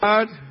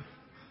God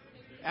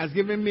has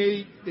given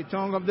me the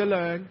tongue of the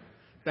learned,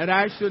 that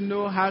I should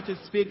know how to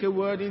speak a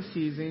word in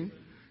season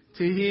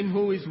to him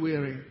who is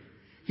weary.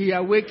 He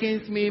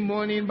awakens me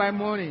morning by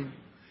morning.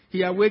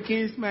 He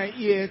awakens my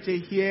ear to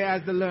hear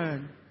as the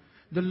learned.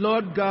 The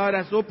Lord God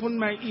has opened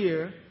my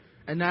ear,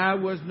 and I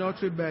was not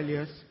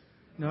rebellious,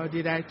 nor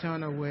did I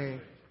turn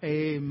away.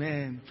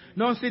 Amen.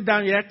 Don't sit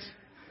down yet.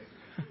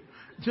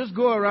 Just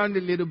go around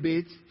a little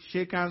bit,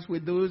 shake hands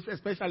with those,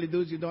 especially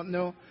those you don't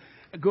know.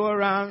 Go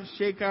around,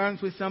 shake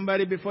hands with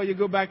somebody before you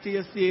go back to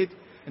your seat.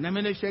 And I'm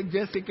going to shake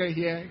Jessica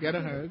here. Get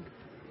a hug.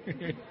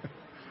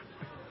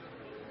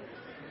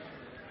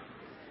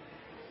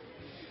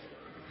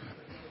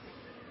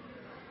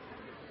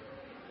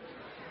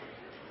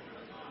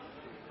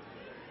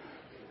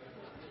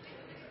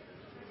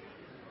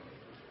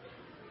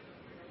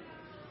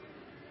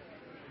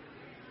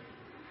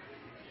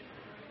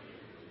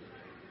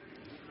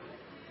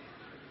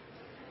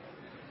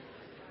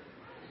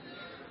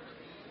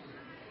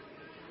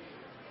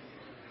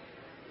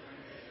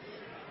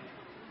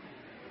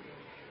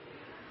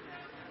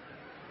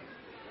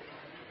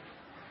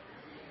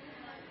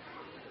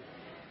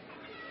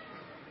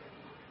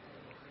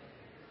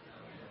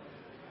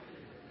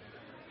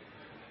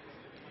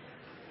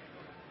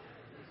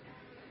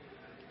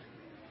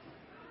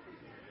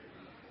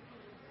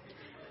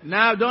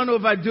 Now, don't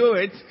overdo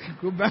it.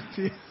 Go back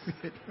to your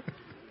seat.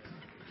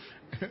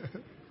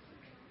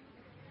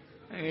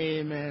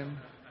 Amen.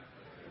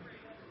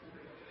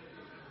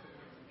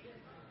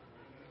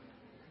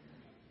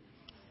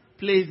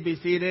 Please be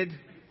seated.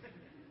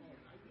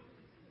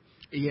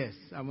 Yes,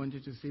 I want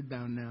you to sit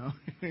down now.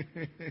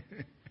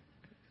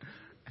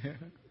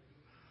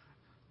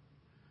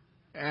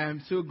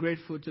 I'm so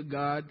grateful to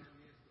God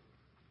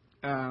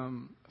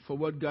for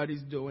what God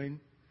is doing.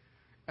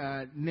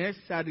 Next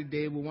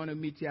Saturday, we want to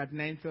meet you at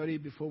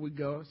 9:30 before we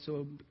go,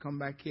 so come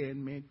back here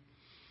and meet.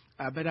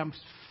 But I'm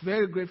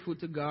very grateful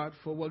to God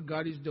for what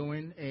God is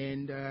doing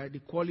and the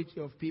quality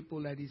of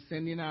people that He's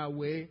sending our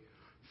way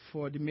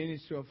for the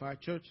ministry of our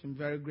church. I'm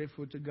very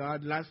grateful to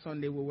God. Last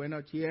Sunday, we were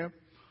not here.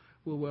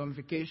 We were on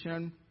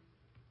vacation.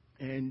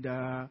 And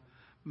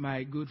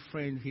my good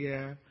friend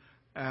here,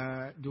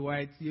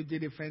 Dwight, you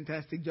did a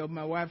fantastic job.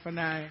 My wife and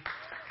I,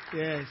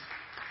 yes.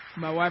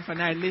 My wife and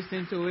I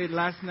listened to it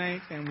last night,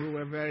 and we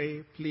were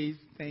very pleased.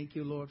 Thank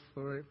you, Lord,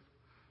 for it.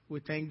 We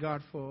thank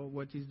God for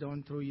what He's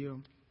done through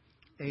you.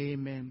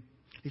 Amen.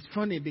 It's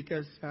funny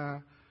because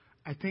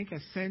I think I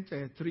sent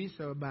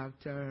Teresa about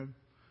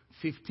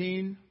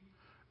 15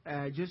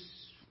 just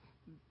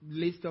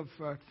list of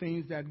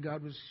things that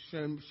God was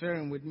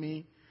sharing with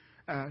me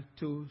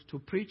to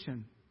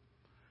preaching.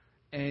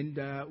 And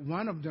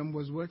one of them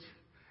was what?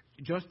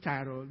 Just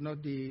title,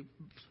 not the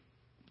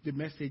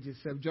message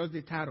itself, just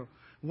the title.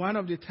 One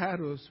of the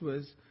titles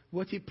was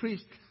what he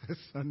preached last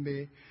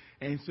Sunday.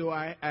 And so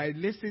I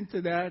listened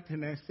to that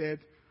and I said,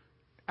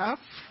 I'm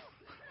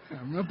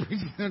not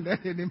preaching on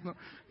that anymore.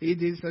 He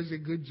did such a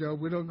good job.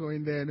 We don't go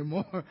in there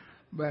anymore.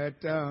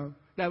 But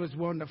that was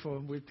wonderful.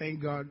 We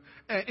thank God.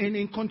 And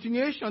in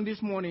continuation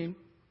this morning,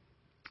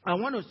 I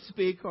want to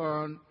speak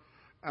on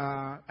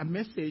a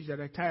message that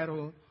I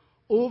titled,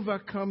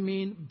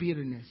 Overcoming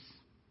Bitterness.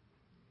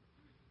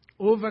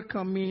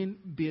 Overcoming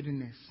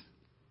Bitterness.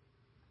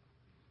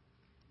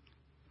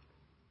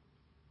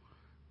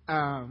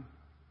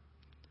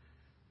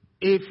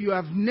 If you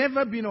have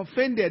never been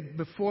offended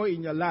before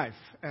in your life,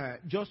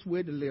 just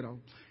wait a little.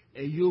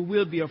 You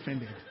will be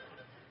offended.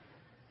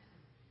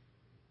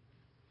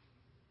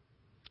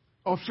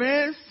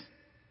 Offense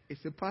is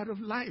a part of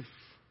life.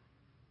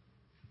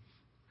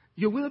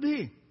 You will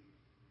be.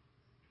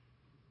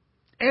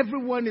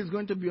 Everyone is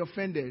going to be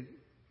offended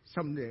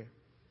someday,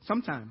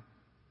 sometime.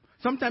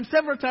 Sometimes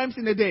several times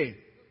in a day.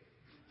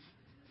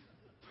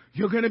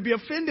 You're going to be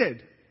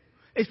offended.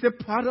 It's a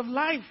part of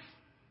life.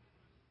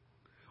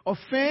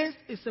 Offense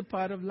is a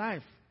part of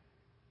life.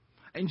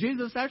 And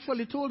Jesus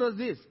actually told us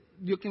this.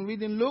 You can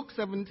read in Luke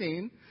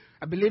 17,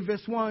 I believe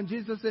verse 1,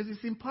 Jesus says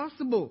it's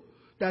impossible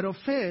that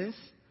offense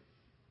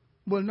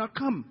will not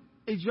come.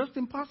 It's just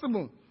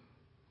impossible.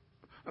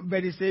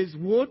 But he says,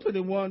 woe to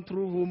the one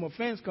through whom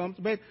offense comes.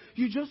 But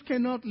you just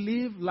cannot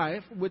live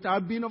life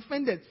without being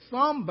offended.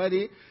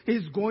 Somebody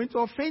is going to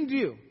offend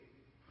you.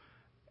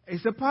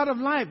 It's a part of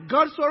life.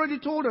 God's already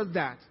told us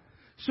that.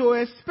 So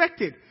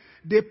expect it.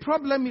 The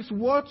problem is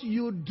what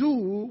you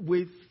do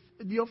with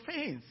the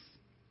offense.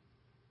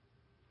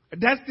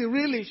 That's the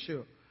real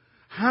issue.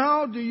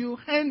 How do you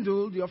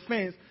handle the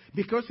offense?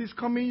 Because it's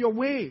coming your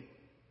way.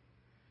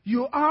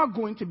 You are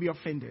going to be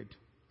offended.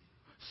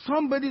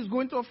 Somebody is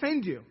going to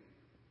offend you.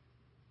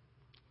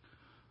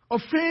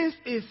 Offense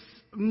is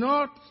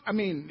not,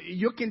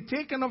 you can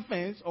take an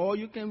offense or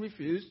you can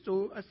refuse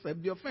to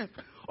accept the offense.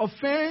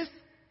 Offense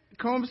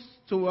comes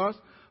to us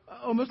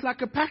almost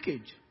like a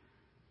package.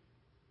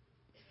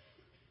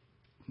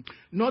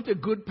 Not a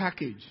good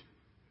package.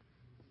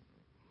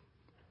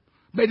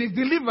 But it's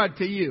delivered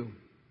to you.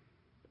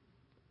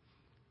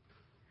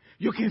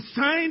 You can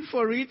sign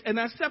for it and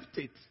accept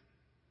it.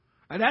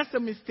 And that's a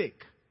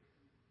mistake.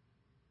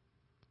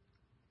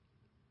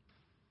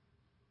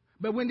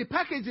 But when the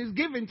package is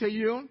given to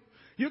you,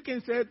 you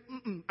can say,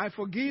 I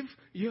forgive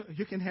you.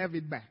 You can have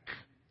it back.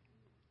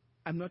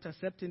 I'm not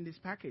accepting this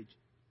package.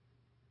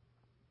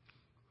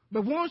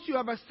 But once you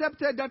have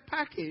accepted that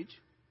package,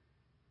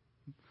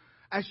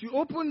 as you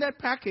open that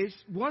package,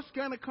 what's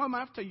going to come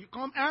after you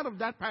come out of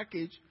that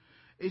package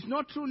is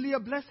not truly a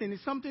blessing.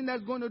 It's something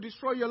that's going to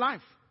destroy your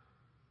life.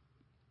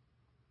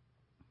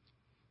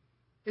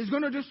 It's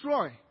going to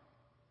destroy.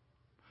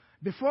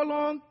 Before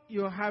long,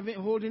 you're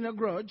holding a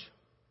grudge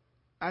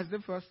as the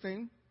first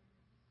thing.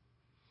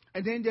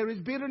 And then there is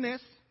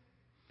bitterness.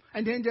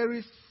 And then there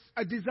is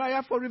a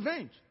desire for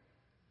revenge.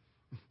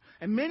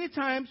 And many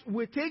times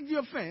we take the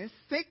offense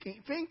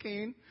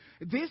thinking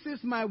this is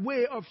my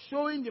way of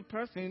showing the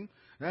person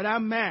that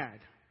I'm mad.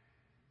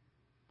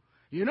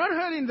 You're not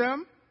hurting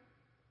them.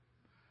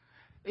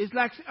 It's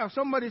like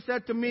somebody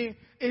said to me,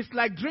 it's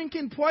like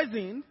drinking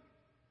poison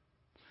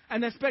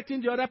and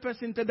expecting the other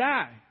person to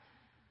die.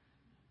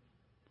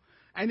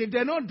 And if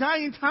they don't die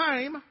in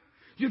time,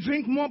 you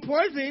drink more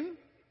poison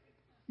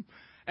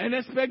and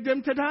expect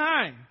them to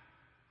die.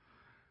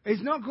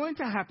 It's not going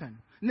to happen.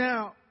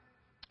 Now,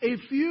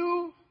 if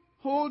you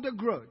hold a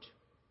grudge,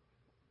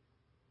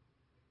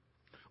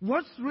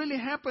 what's really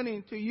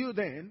happening to you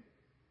then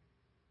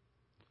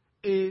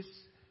is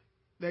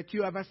that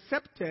you have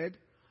accepted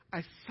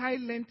a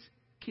silent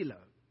killer.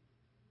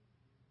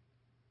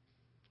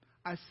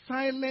 A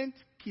silent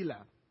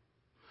killer.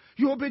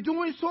 You'll be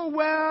doing so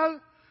well,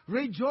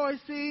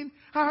 rejoicing.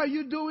 How are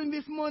you doing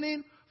this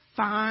morning?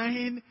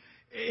 Fine.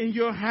 And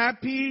you're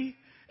happy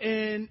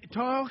and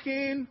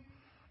talking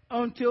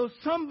until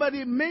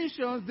somebody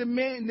mentions the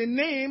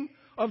name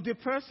of the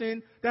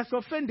person that's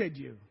offended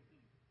you.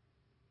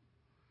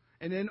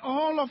 And then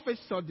all of a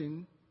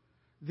sudden,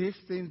 this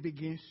thing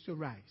begins to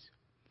rise.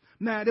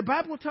 Now, the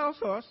Bible tells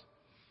us,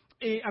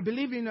 I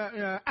believe in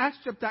Acts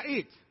chapter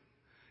 8,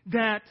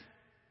 that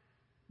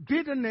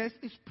bitterness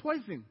is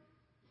poison.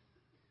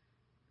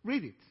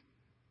 Read it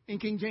in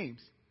King James.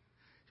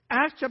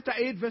 Acts chapter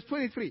 8, verse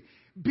 23.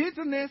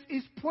 Bitterness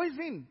is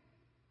poison.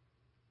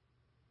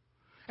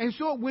 And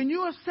so when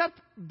you accept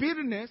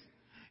bitterness,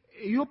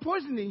 you're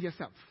poisoning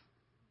yourself.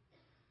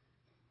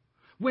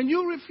 When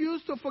you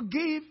refuse to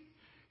forgive,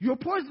 you're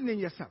poisoning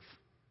yourself.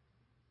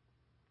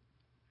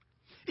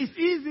 It's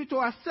easy to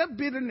accept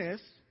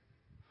bitterness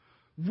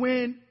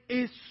when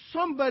it's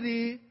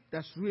somebody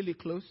that's really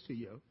close to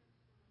you.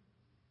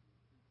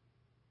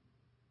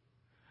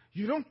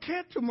 You don't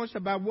care too much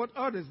about what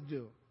others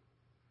do.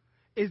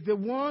 It's the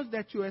ones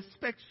that you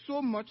expect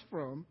so much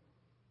from.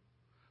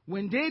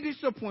 When they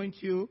disappoint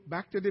you,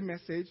 back to the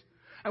message,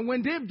 and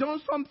when they've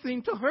done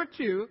something to hurt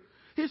you,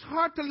 it's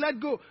hard to let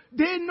go.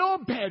 They know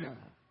better,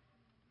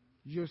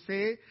 you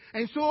say.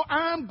 And so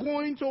I'm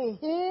going to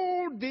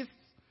hold this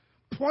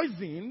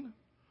poison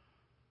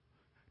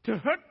to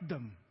hurt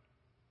them.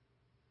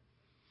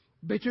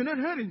 But you're not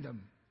hurting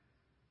them.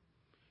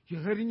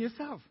 You're hurting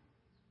yourself.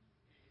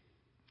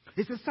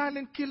 It's a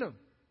silent killer.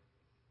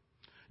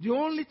 The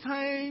only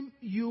time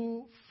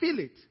you feel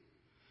it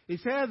is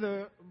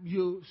either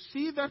you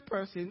see that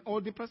person or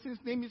the person's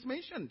name is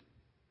mentioned.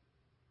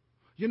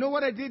 You know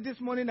what I did this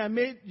morning? I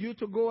made you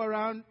to go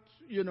around,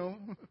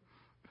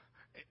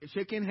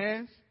 shaking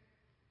hands.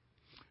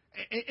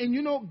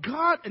 And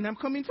God, and I'm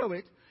coming to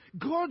it,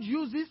 God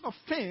uses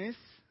offense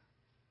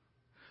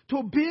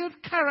to build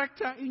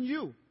character in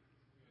you.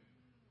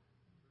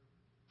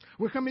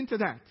 We're coming to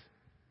that.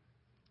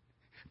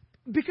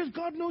 Because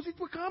God knows it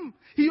will come.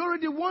 He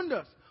already warned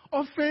us.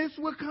 Offense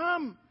will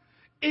come.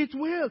 It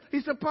will.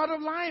 It's a part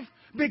of life.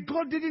 But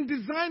God didn't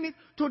design it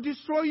to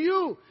destroy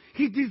you.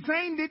 He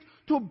designed it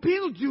to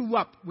build you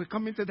up. We're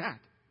coming to that.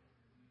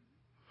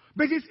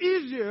 But it's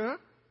easier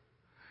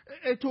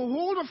to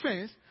hold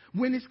offense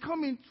when it's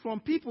coming from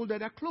people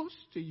that are close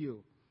to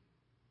you.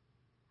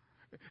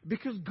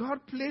 Because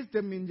God placed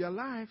them in your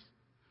lives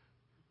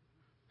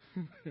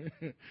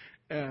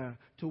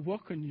to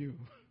work on you.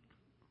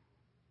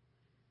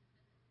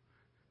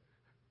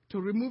 To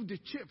remove the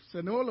chips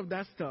and all of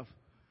that stuff.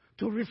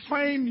 To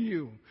refine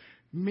you.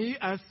 Me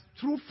as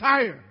through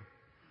fire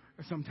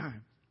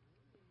sometimes.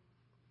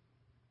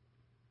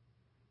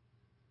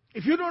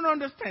 If you don't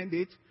understand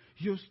it,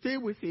 you stay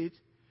with it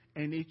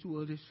and it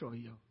will destroy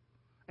you.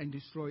 And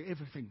destroy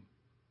everything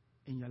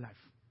in your life.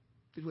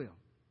 It will.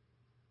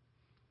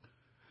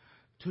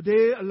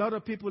 Today, a lot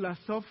of people are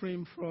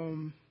suffering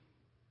from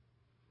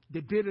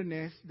the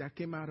bitterness that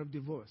came out of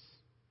divorce.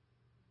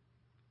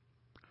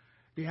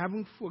 They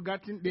haven't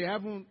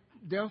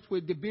dealt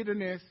with the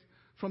bitterness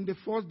from the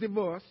first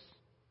divorce.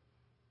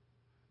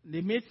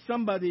 They meet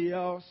somebody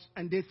else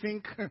and they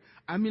think,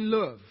 I'm in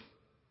love.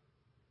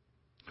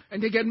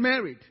 And they get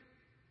married.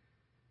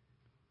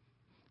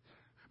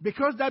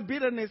 Because that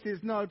bitterness is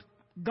not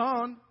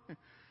gone,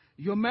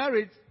 you're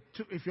married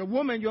to, if you're a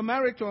woman, you're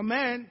married to a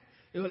man,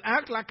 it will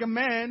act like a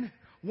man.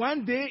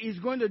 One day he's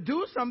going to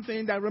do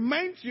something that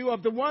reminds you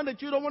of the one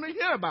that you don't want to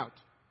hear about.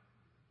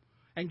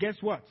 And guess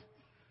what?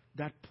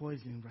 That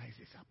poison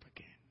rises up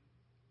again.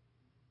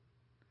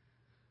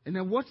 And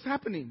then what's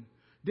happening?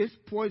 This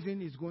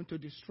poison is going to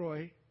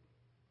destroy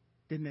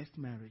the next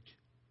marriage.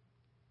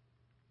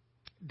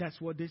 That's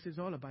what this is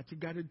all about. You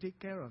got to take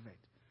care of it.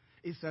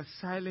 It's a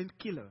silent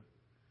killer.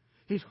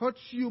 It hurts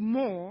you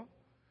more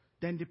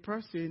than the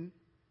person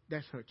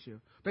that hurt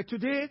you. But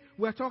today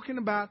we're talking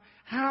about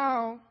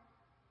how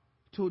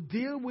to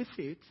deal with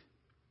it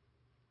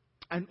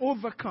and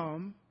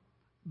overcome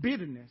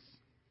bitterness.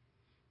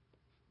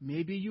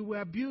 Maybe you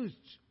were abused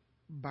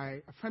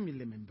by a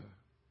family member.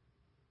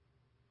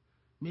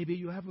 Maybe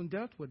you haven't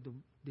dealt with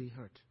the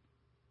hurt.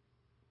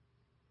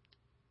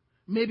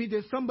 Maybe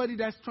there's somebody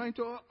that's trying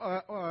to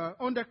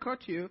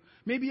undercut you.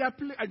 Maybe at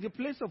the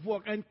place of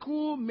work and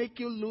could make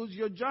you lose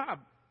your job.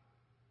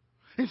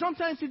 And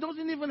sometimes it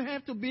doesn't even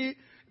have to be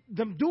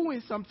them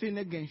doing something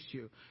against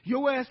you. You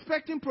were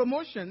expecting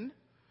promotion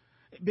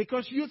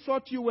because you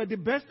thought you were the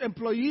best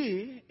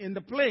employee in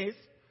the place.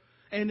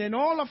 And then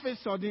all of a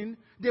sudden,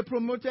 they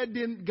promoted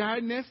the guy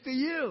next to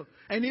you.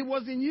 And it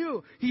wasn't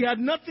you. He had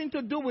nothing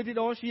to do with it,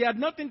 or she had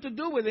nothing to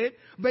do with it.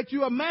 But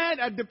you are mad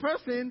at the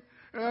person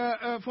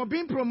for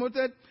being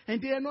promoted,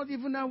 and they are not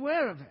even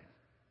aware of it.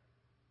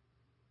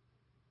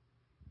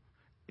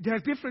 There are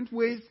different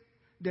ways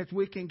that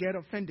we can get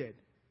offended.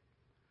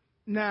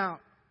 Now,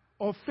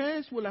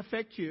 offense will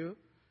affect you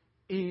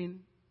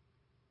in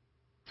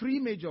three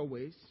major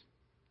ways.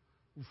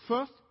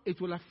 First, it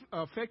will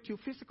affect you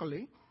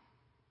physically.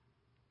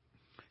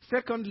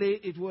 Secondly,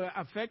 it will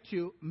affect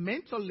you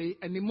mentally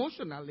and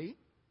emotionally.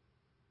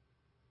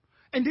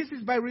 And this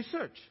is by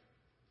research.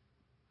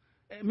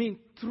 I mean,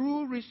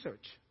 through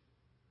research.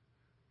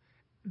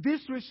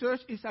 This research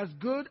is as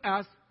good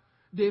as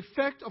the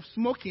effect of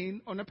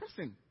smoking on a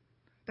person.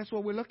 That's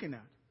what we're looking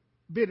at.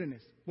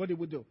 Bitterness, what it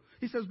would do.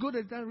 It's as good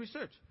as that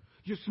research.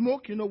 You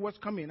smoke, you know what's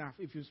coming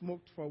after. If you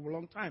smoked for a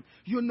long time,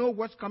 you know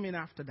what's coming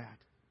after that.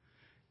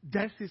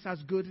 That is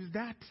as good as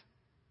that.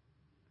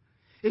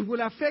 It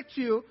will affect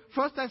you,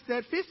 first I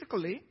said,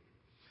 physically.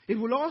 It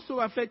will also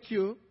affect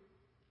you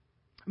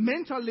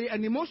mentally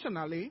and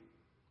emotionally.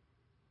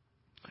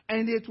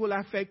 And it will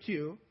affect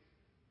you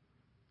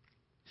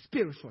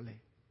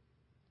spiritually.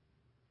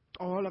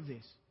 All of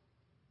this.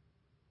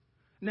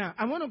 Now,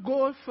 I want to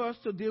go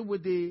first to deal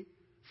with the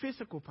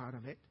physical part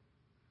of it.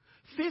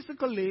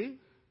 Physically,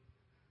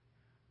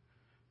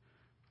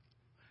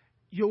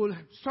 you will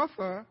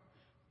suffer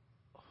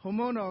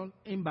hormonal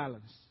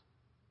imbalance.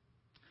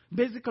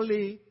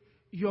 Basically,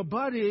 your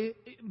body,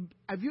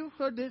 have you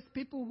heard this?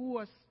 People who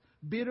are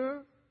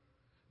bitter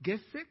get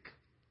sick.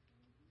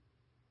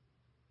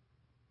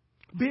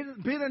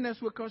 Bitterness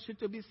will cause you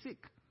to be sick.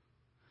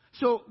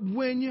 So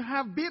when you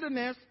have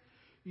bitterness,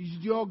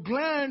 your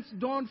glands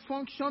don't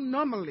function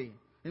normally.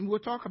 And we'll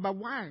talk about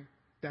why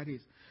that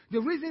is.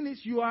 The reason is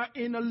you are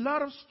in a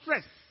lot of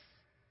stress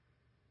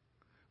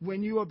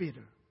when you are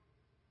bitter.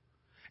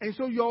 And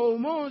so your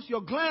hormones,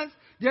 your glands,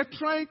 they're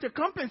trying to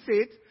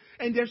compensate,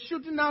 and they're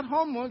shooting out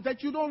hormones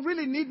that you don't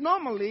really need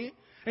normally.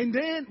 And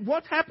then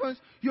what happens?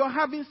 You're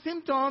having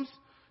symptoms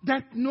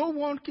that no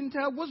one can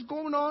tell what's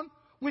going on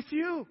with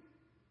you.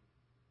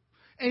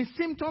 And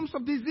symptoms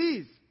of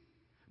disease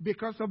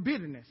because of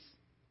bitterness.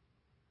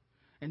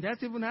 And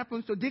that even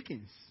happens to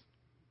deacons.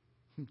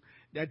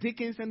 They're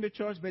deacons in the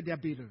church, but they're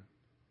bitter.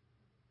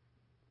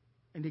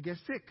 And they get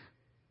sick.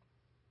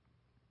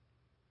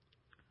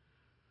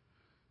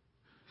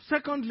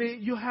 Secondly,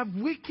 you have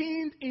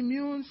weakened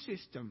immune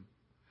system.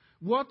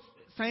 What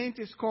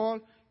scientists call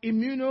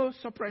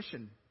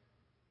immunosuppression.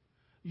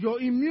 Your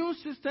immune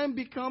system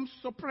becomes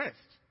suppressed.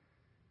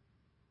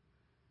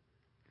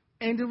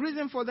 And the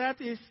reason for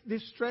that is the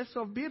stress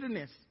of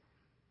bitterness.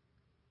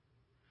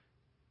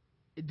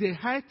 They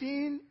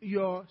heighten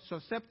your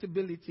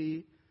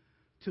susceptibility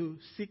to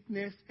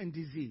sickness and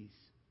disease.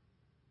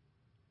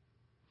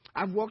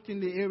 I've worked in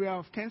the area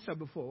of cancer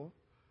before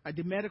at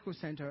the medical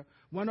center.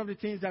 One of the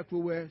things that we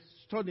were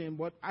studying,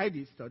 what I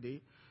did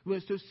study,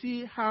 was to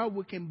see how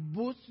we can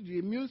boost the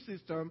immune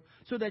system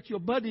so that your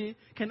body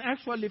can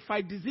actually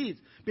fight disease.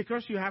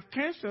 Because you have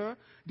cancer,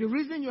 the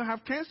reason you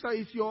have cancer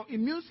is your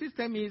immune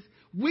system is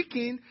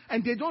weakened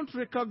and they don't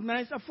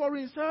recognize a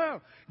foreign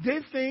cell. They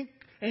think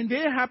and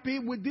they're happy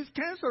with this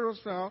cancerous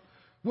cell,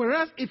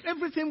 whereas if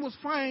everything was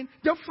fine,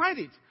 they'll fight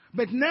it.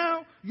 But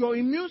now your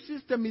immune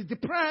system is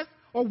depressed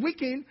or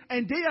weakened,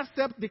 and they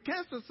accept the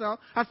cancer cell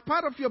as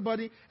part of your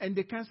body, and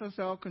the cancer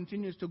cell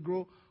continues to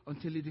grow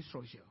until it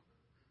destroys you.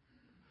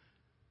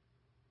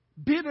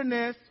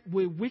 Bitterness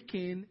will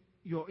weaken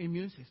your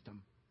immune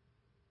system.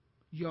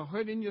 You're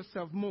hurting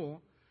yourself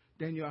more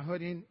than you're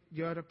hurting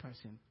the other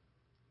person.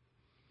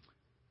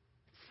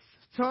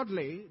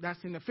 Thirdly,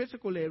 that's in the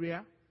physical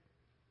area,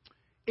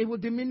 it will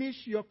diminish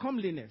your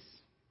comeliness.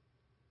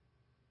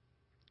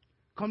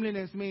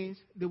 Comeliness means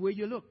the way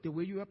you look, the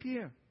way you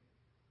appear.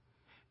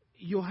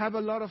 You have a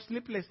lot of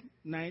sleepless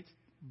nights,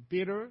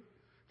 bitter,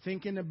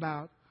 thinking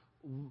about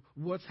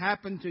what's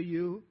happened to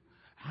you,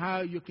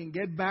 how you can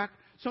get back.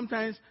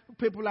 Sometimes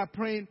people are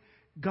praying,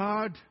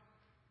 God,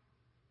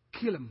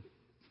 kill him.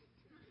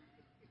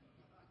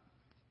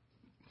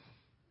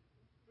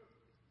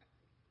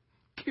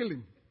 Kill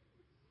him.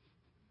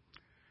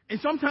 And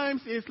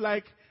sometimes it's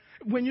like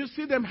when you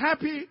see them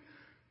happy,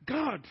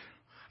 God,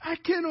 I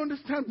can't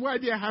understand why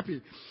they're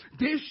happy.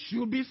 They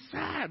should be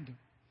sad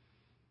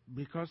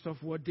because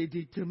of what they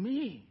did to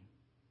me.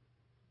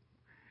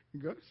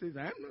 God says,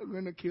 I'm not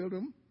going to kill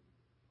them.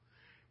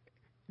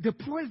 The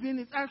poison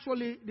is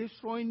actually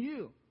destroying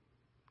you.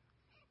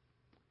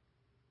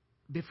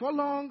 Before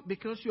long,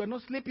 because you are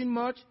not sleeping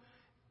much,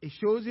 it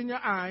shows in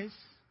your eyes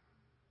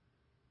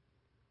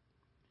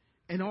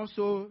and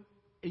also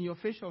in your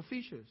facial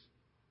features.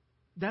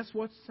 That's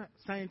what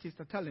scientists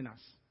are telling us.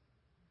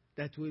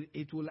 That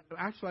it will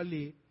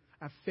actually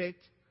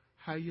affect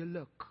how you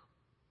look.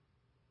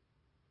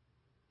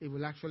 It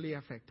will actually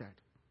affect that.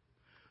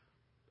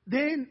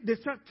 Then the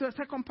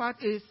second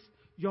part is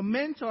your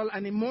mental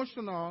and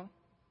emotional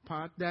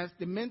part. That's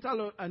the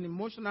mental and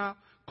emotional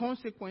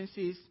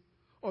consequences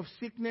of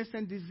sickness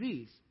and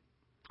disease.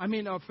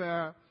 Of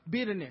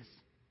bitterness.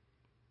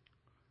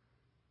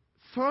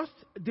 First,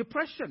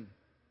 depression.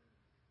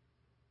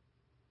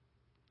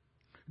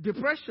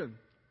 Depression.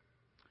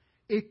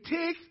 It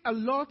takes a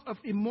lot of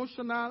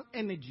emotional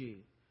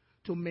energy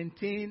to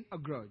maintain a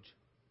grudge.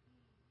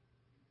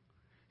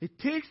 It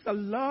takes a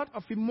lot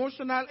of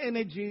emotional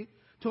energy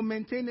to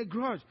maintain a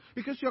grudge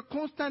because you're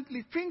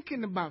constantly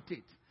thinking about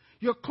it.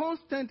 You're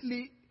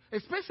constantly,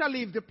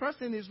 especially if the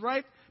person is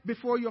right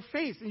before your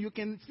face and you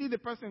can see the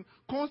person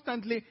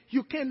constantly,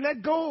 you can't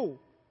let go.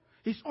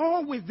 It's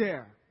always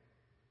there.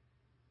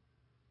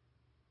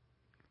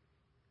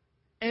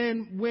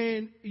 And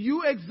when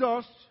you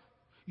exhaust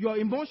your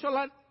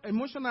emotional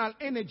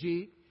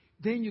energy,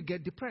 then you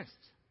get depressed.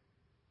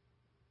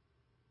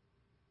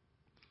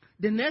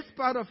 The next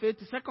part of it,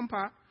 the second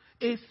part,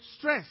 is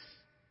stress.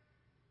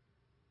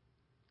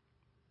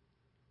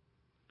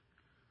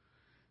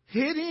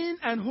 Hating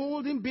and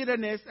holding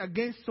bitterness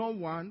against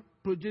someone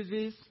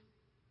produces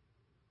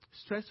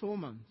stress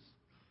hormones.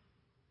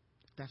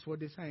 That's what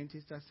the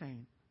scientists are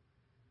saying.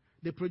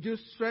 They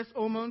produce stress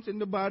hormones in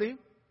the body.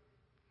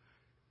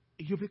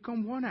 You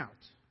become worn out.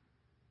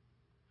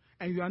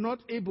 And you are not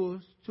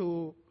able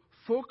to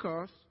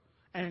focus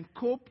and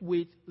cope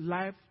with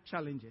life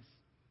challenges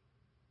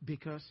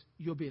because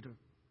you're bitter.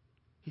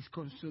 He's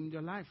consumed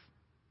your life.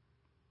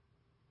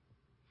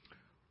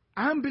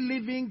 I'm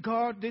believing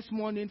God this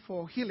morning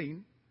for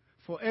healing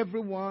for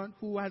everyone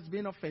who has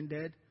been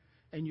offended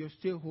and you're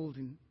still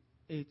holding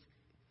it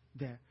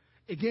there.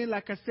 Again,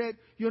 like I said,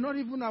 you're not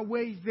even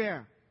aware it's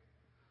there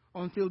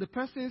until the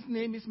person's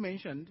name is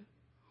mentioned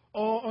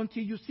or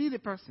until you see the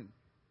person.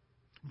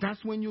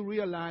 That's when you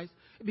realize,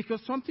 because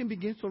something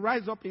begins to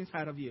rise up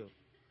inside of you.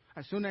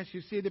 As soon as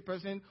you see the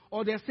person,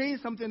 or they're saying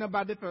something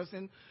about the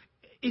person,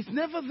 it's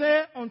never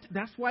there.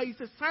 That's why it's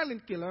a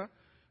silent killer,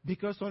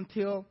 because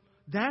until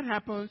that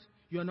happens,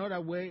 you're not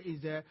aware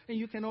it's there, and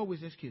you can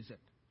always excuse it.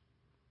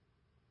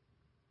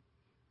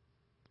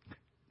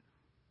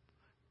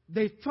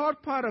 The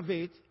third part of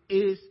it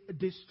is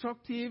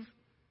destructive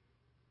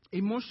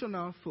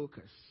emotional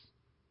focus.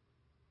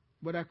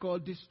 What I call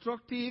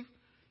destructive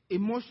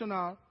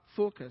emotional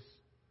focus.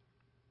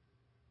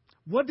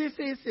 What this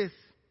is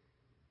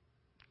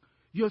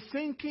you're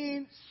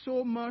thinking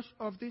so much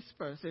of this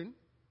person.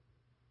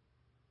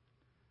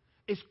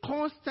 It's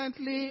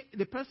constantly,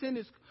 the person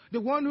is the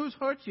one who's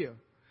hurt you.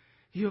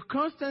 You're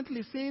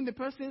constantly seeing the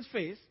person's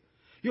face.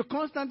 You're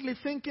constantly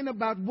thinking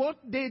about what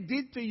they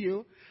did to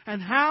you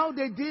and how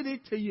they did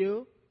it to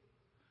you.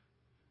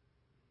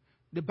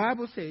 The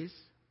Bible says,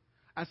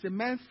 as a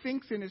man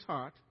thinks in his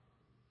heart,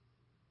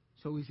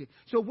 so is it.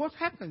 So what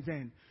happens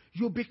then?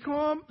 You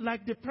become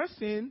like the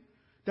person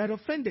that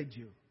offended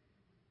you.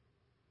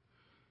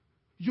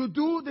 You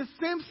do the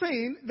same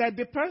thing that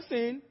the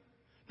person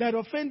that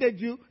offended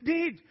you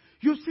did.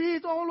 You see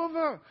it all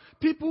over.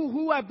 People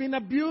who have been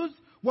abused,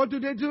 what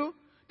do?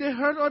 They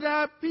hurt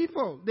other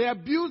people. They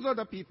abuse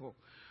other people.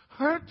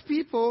 Hurt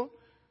people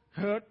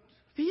hurt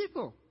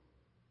people.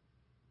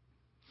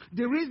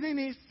 The reason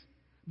is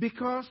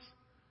because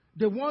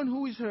the one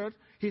who is hurt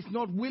is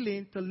not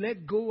willing to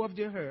let go of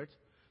their hurt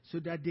so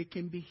that they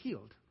can be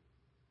healed.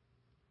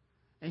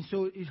 And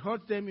so it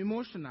hurts them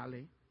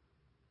emotionally.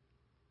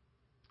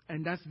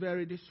 And that's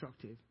very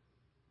destructive.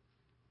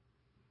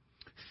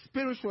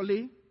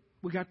 Spiritually,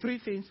 we got three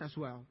things as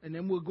well. And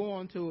then we'll go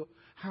on to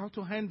how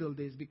to handle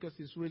this, because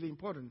it's really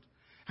important.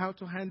 How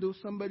to handle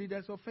somebody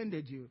that's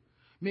offended you.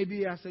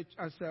 Maybe as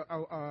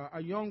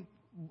a young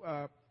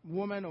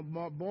woman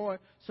or boy,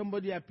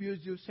 somebody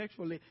abused you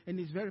sexually and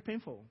it's very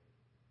painful.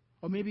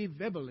 Or maybe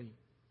verbally.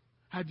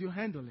 How do you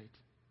handle it?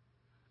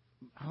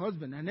 A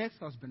husband, an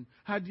ex-husband,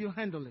 how do you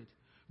handle it?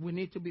 We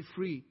need to be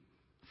free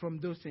from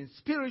those things.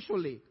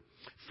 Spiritually,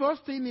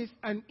 first thing is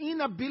an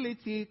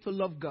inability to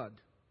love God.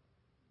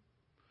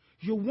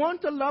 You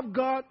want to love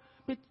God,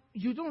 but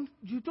you don't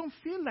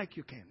feel like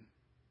you can.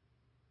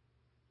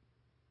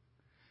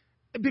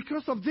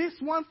 Because of this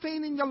one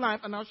thing in your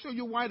life, and I'll show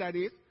you why that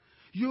is.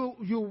 You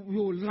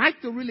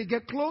like to really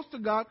get close to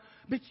God,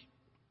 but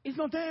it's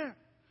not there.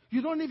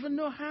 You don't even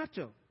know how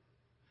to.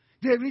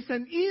 There is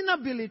an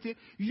inability.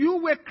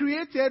 You were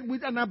created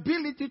with an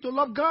ability to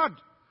love God.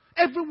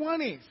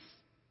 Everyone is.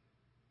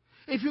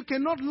 If you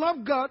cannot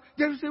love God,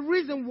 there is a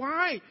reason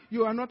why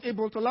you are not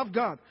able to love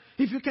God.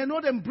 If you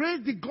cannot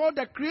embrace the God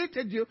that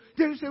created you,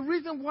 there is a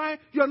reason why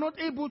you are not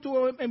able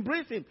to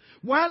embrace Him.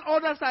 While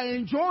others are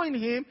enjoying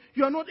Him,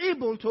 you are not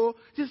able to.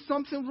 There's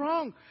something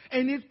wrong.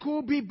 And it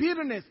could be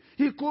bitterness.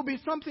 It could be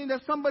something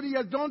that somebody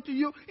has done to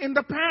you in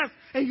the past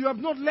and you have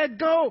not let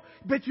go.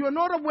 But you are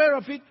not aware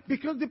of it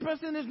because the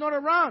person is not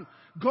around.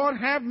 God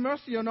have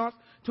mercy on us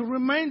to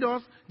remind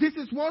us this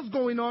is what's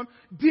going on.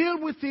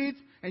 Deal with it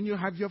and you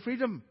have your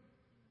freedom.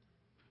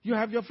 You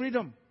have your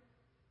freedom.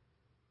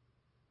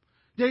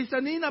 There is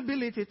an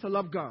inability to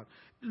love God.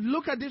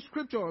 Look at this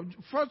scripture,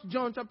 1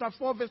 John chapter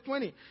 4, verse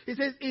 20. It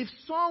says, if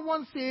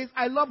someone says,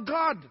 I love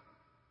God,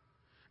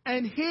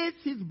 and hates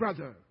his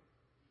brother,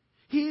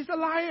 he is a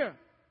liar.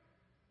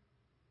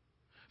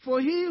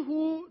 For he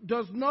who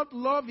does not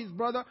love his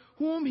brother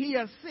whom he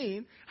has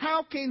seen,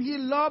 how can he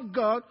love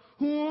God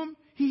whom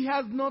he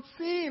has not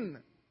seen?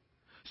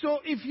 So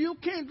if you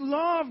can't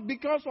love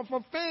because of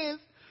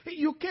offense,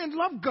 you can't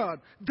love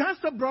God. That's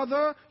the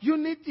brother he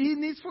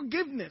needs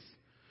forgiveness.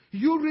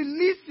 You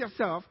release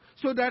yourself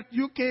so that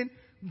you can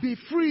be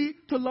free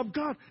to love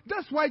God.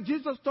 That's why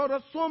Jesus taught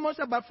us so much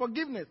about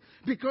forgiveness.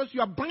 Because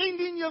you are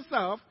binding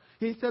yourself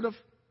instead of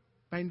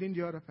binding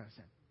the other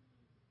person.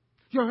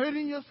 You're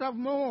hurting yourself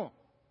more.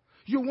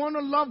 You want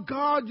to love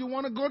God. You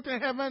want to go to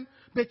heaven.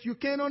 But you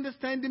can't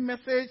understand the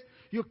message.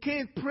 You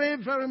can't pray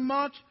very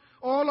much.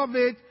 All of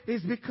it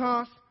is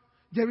because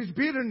there is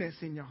bitterness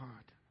in your heart.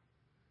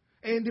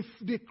 And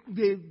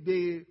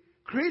the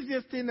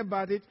craziest thing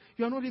about it,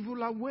 you're not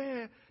even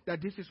aware that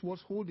this is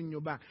what's holding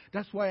you back.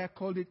 That's why I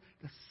called it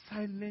the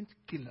silent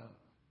killer.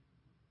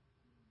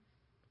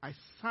 A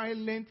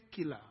silent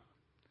killer.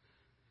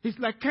 It's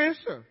like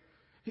cancer.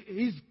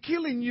 He's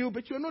killing you,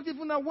 but you're not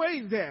even aware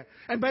it's there.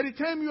 And by the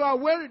time you are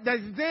aware that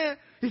it's there,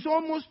 it's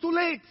almost too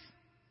late.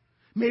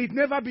 May it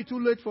never be too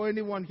late for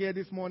anyone here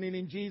this morning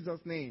in Jesus'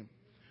 name.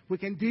 We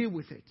can deal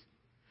with it.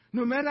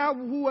 No matter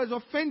who has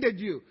offended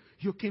you,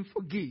 you can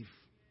forgive.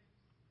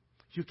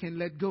 You can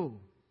let go.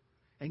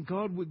 And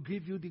God will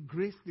give you the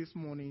grace this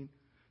morning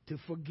to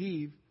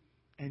forgive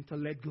and to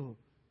let go.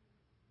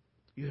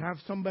 You have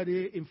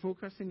somebody in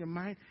focus in your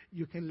mind,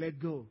 you can let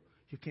go.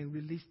 You can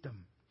release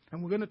them.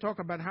 And we're going to talk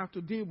about how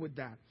to deal with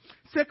that.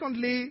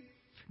 Secondly,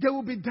 there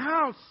will be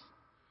doubts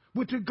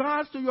with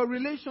regards to your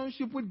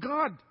relationship with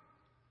God.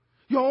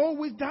 You're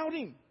always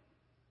doubting.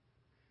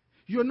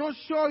 You're not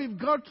sure if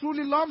God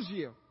truly loves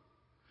you.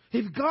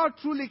 If God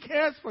truly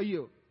cares for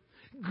you.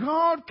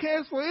 God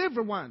cares for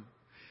everyone.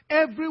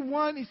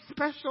 Everyone is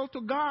special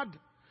to God.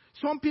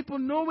 Some people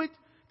know it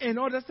and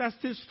others are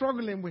still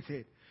struggling with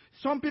it.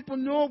 Some people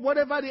know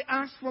whatever they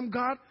ask from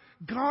God,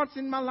 God's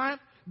in my life.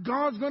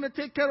 God's going to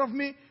take care of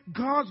me.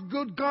 God's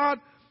good God.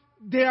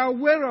 They are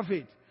aware of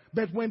it.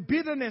 But when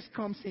bitterness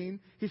comes in,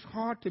 it's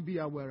hard to be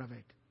aware of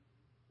it.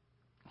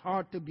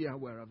 Hard to be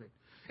aware of it.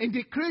 And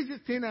the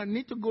craziest thing, I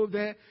need to go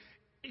there,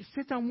 is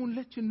Satan won't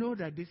let you know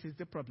that this is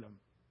the problem.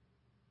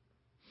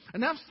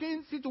 And I've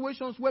seen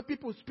situations where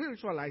people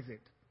spiritualize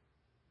it.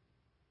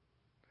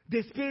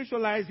 They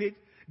spiritualize it.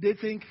 They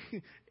think,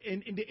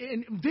 and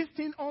this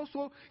thing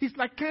also is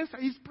like cancer.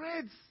 It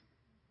spreads.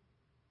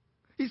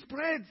 It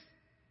spreads.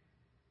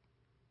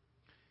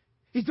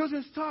 It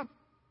doesn't stop.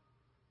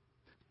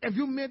 Have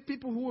you met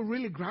people who are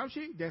really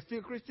grouchy? They're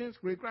still Christians,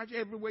 really grouchy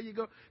everywhere you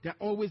go. They're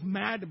always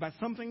mad about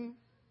something.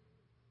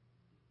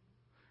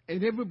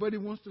 And everybody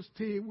wants to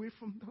stay away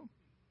from them.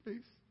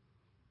 Please.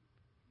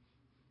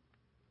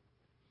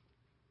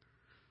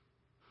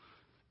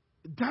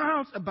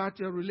 Doubts about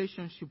your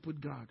relationship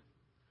with God.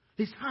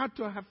 It's hard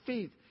to have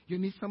faith. You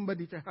need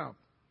somebody to help.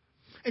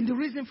 And the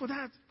reason for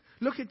that,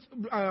 look at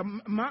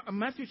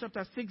Matthew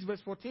chapter 6,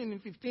 verse 14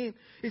 and 15.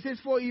 It says,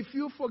 for if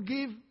you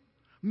forgive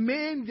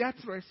men their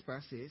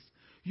trespasses,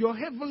 your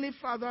heavenly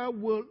Father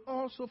will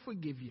also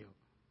forgive you.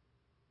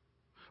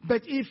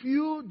 But if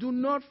you do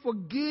not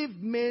forgive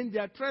men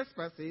their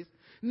trespasses,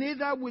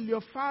 neither will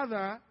your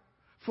Father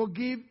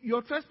forgive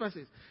your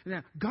trespasses.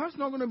 Now, God's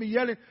not going to be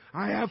yelling,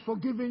 I have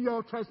forgiven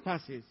your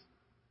trespasses.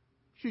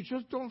 You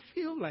just don't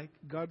feel like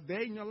God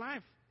there in your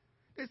life.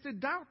 There's a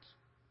doubt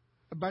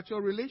about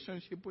your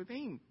relationship with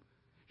Him.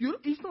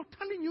 He's not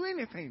telling you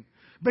anything.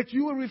 But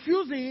you are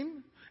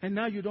refusing, and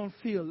now you don't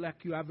feel like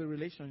you have a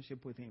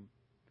relationship with Him.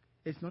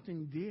 There's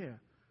nothing there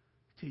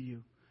to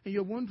you. And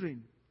you're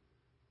wondering.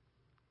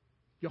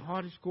 Your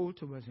heart is cold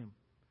towards Him.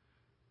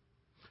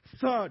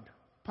 Third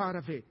part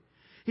of it.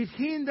 It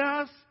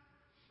hinders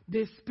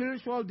the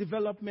spiritual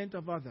development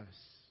of others.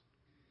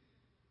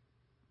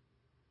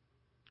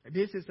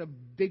 This is a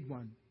big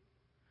one.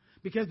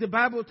 Because the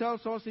Bible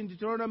tells us in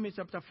Deuteronomy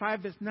chapter 5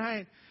 verse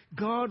 9,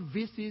 God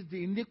visits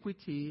the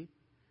iniquity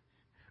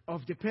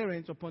of the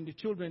parents upon the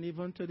children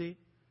even to the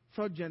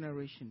third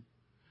generation.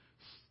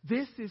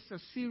 This is a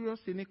serious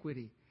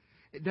iniquity.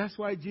 That's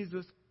why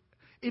Jesus,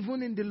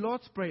 even in the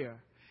Lord's Prayer,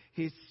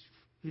 he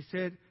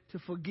said to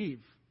forgive.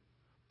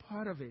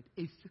 Part of it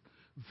is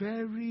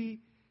very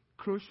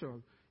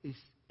crucial. It's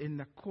in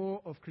the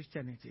core of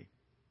Christianity.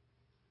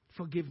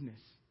 Forgiveness.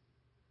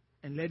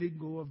 and let it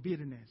go of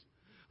bitterness.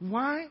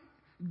 Why?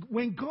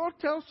 When God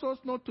tells us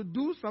not to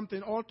do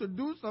something or to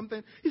do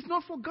something, it's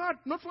not for God,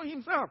 not for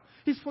himself.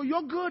 It's for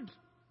your good.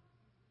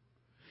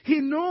 He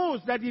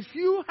knows that if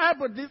you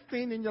harbor this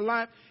thing in your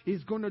life,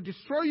 it's going to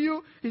destroy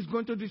you. It's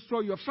going to destroy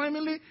your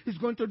family. It's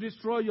going to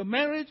destroy your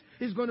marriage.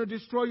 It's going to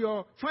destroy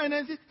your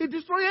finances. It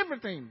destroys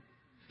everything.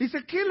 It's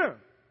a killer.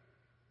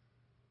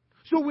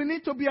 So we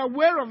need to be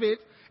aware of it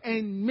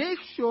and make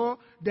sure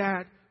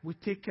that we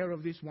take care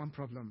of this one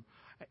problem.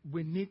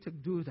 We need to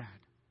do that.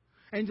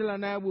 Angela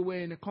and I, we were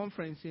in a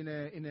conference in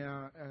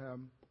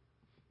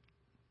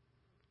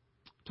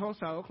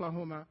Tulsa,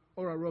 Oklahoma,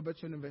 Oral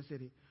Roberts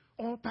University.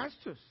 All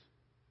pastors.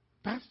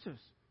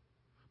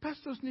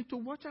 Pastors need to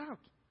watch out.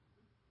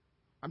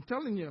 I'm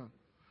telling you.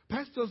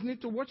 Pastors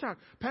need to watch out.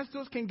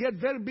 Pastors can get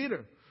very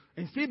bitter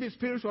and still be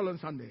spiritual on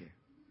Sunday.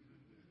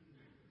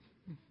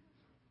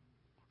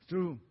 It's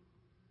true.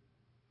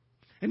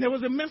 And there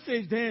was a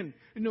message then.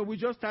 We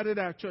just started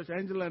our church.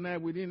 Angela and I,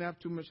 we didn't have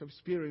too much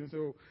experience.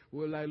 So we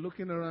were like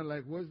looking around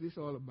like, what's this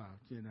all about,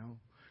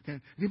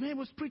 And the man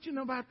was preaching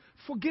about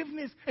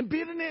forgiveness and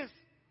bitterness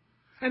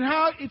and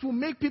how it will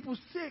make people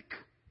sick.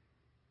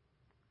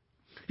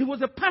 It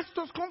was a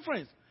pastor's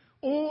conference.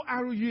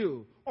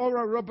 ORU,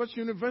 Oral Roberts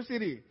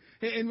University.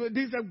 And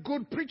these are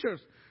good preachers.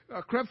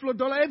 Creflo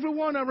Dollar,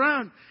 everyone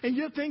around. And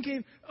you're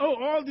thinking,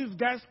 all these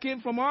guys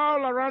came from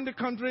all around the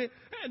country.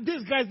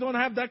 These guys don't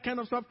have that kind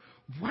of stuff.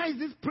 Why is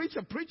this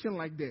preacher preaching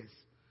like this?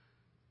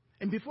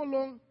 And before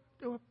long,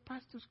 there were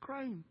pastors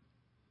crying.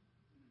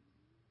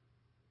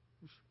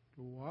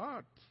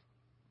 What?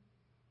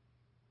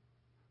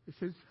 He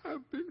says,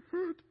 I've been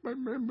hurt. My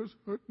members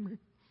hurt me.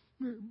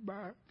 They're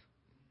bad.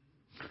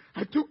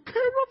 I took care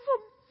of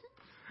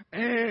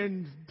them.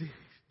 And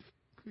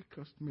they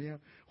cussed me out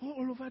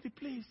all over the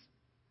place.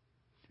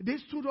 They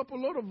stood up, a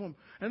lot of them.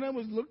 And I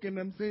was looking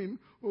and saying,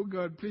 oh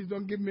God, please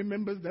don't give me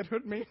members that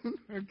hurt me.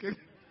 Okay.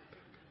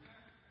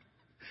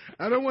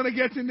 I don't want to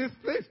get in this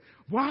place.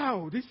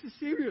 Wow, this is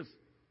serious.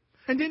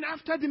 And then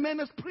after the man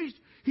has preached,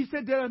 he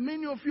said, there are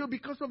many of you,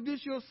 because of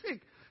this, you're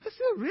sick. I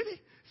said, really?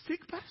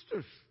 Sick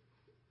pastors?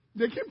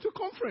 They came to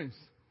conference.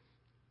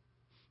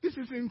 This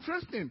is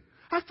interesting.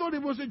 I thought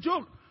it was a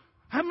joke.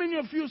 How many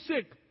of you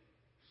sick?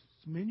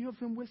 Many of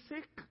them were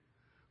sick.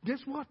 Guess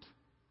what?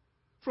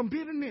 From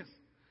bitterness.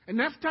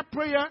 And after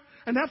prayer,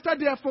 and after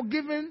they are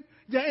forgiven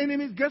their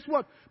enemies, guess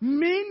what?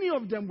 Many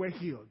of them were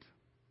healed.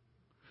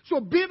 So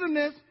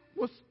bitterness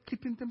was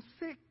keeping them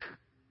sick.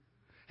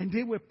 And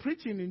they were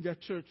preaching in their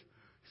church,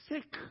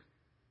 sick.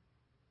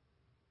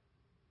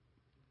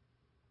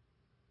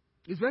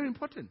 It's very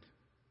important.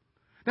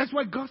 That's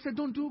why God said,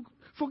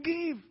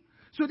 forgive,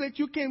 so that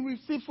you can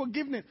receive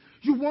forgiveness.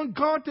 You want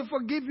God to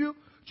forgive you?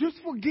 Just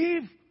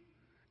forgive,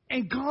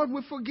 and God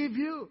will forgive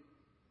you.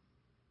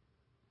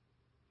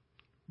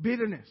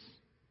 Bitterness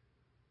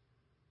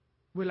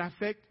will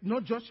affect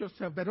not just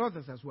yourself, but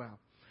others as well.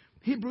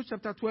 Hebrews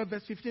chapter 12,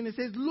 verse 15, it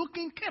says,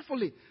 looking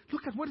carefully.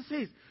 Look at what it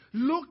says.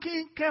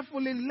 Looking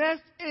carefully,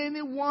 lest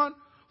anyone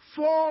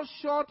fall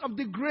short of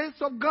the grace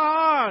of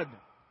God.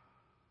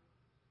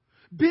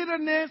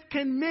 Bitterness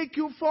can make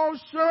you fall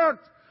short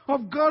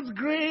of God's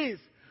grace.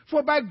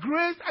 For by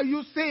grace are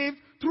you saved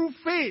through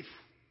faith.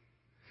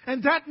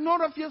 And that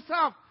not of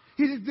yourself.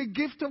 It is the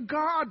gift of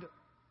God.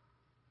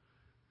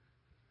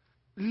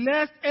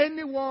 Lest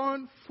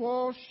anyone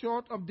fall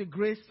short of the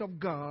grace of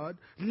God,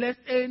 lest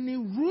any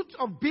root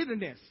of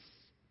bitterness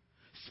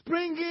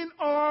springing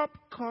up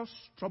cause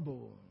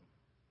trouble.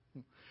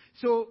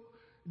 So,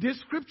 this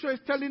scripture is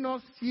telling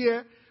us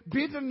here,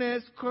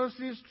 bitterness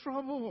causes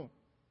trouble.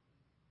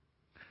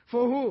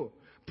 For who?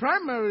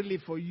 Primarily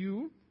for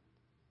you,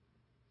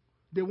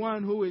 the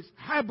one who is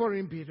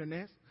harboring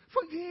bitterness.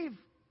 Forgive.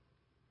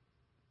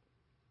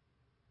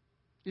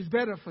 It's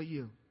better for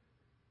you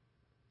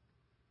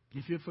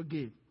if you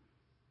forgive.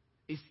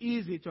 It's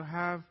easy to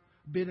have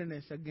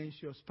bitterness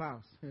against your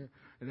spouse. And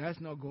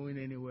that's not going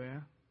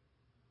anywhere.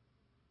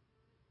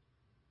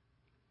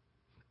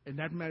 And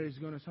that marriage is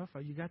going to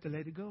suffer. You got to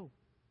let it go.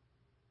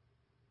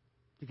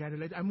 You got to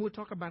let it. And we'll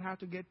talk about how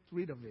to get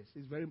rid of this.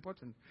 It's very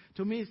important.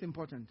 To me, it's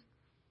important.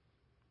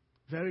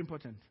 Very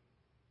important.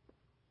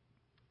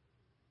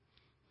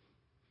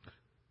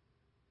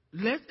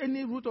 Lest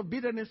any root of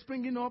bitterness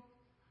springing up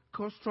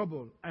cause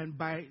trouble, and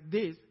by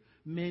this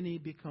many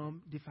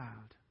become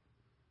defiled.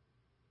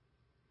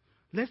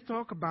 Let's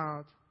talk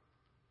about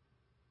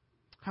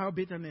how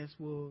bitterness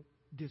will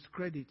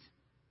discredit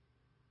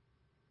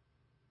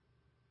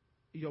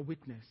your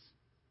witness.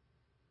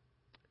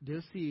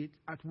 They'll see it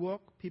at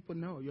work. People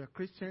know you're a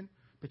Christian,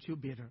 but you're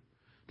bitter.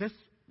 Let's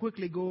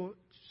quickly go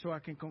so I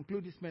can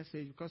conclude this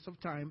message because of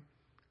time.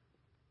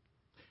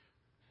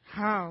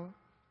 How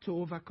to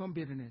overcome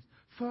bitterness.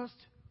 First,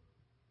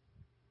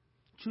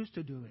 choose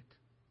to do it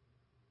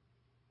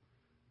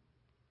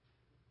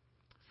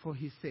for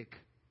his sake.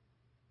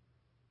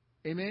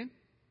 Amen?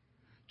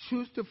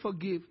 Choose to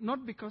forgive,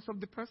 not because of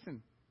the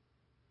person,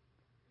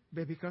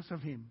 but because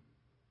of him.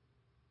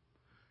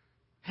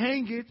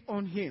 Hang it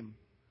on him.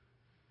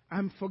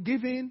 I'm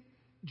forgiving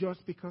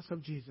just because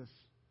of Jesus.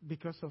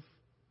 because of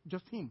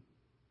just him.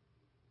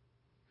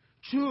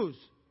 Choose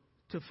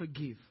to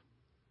forgive.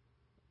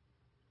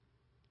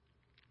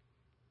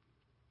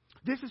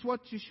 This is what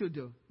you should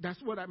do.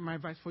 That's what my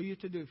advice for you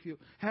to do if you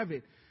have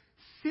it.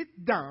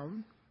 Sit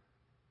down.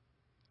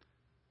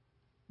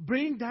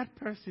 Bring that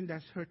person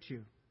that's hurt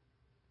you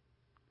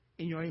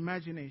in your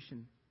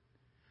imagination.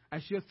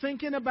 As you're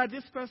thinking about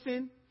this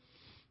person,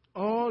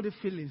 all the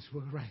feelings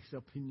will rise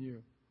up in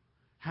you.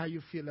 How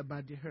you feel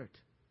about the hurt.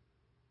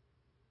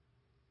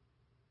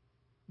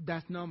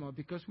 That's normal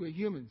because we're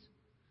humans.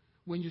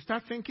 When you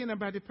start thinking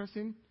about the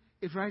person,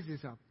 it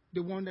rises up.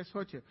 The one that's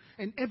hurt you.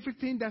 And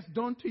everything that's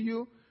done to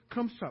you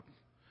comes up.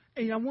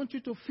 And I want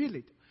you to feel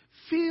it.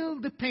 Feel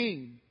the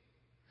pain.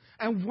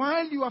 And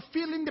while you are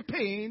feeling the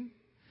pain,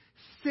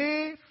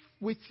 say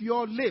with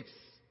your lips,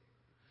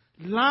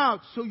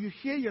 loud so you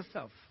hear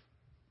yourself,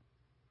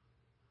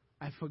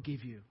 I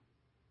forgive you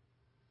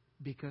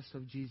because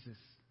of Jesus.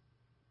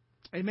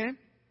 Amen?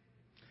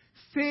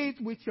 Say it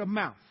with your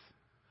mouth.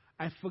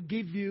 I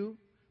forgive you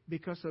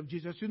because of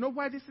Jesus. You know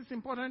why this is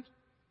important?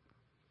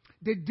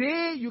 The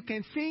day you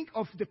can think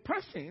of the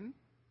person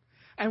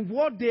and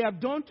what they have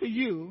done to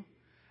you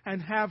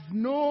and have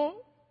no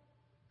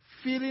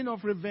feeling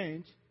of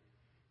revenge,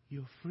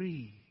 you're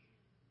free.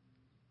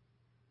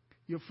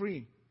 You're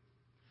free.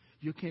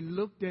 You can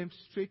look them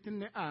straight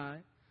in the eye,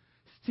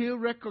 still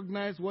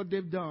recognize what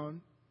they've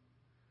done,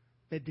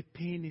 but the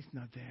pain is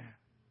not there.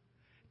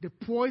 The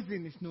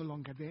poison is no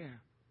longer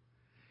there.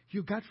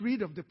 You got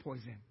rid of the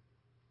poison.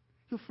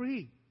 You're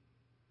free.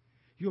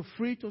 You're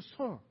free to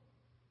soar.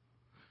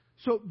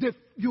 So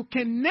you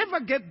can never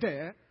get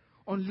there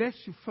unless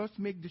you first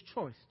make the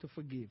choice to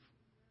forgive.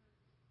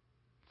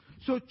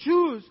 So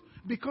choose,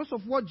 because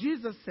of what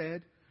Jesus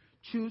said,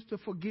 choose to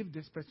forgive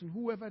this person,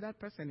 whoever that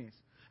person is.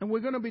 And we're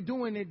going to be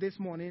doing it this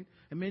morning,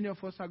 and many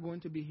of us are going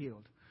to be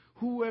healed.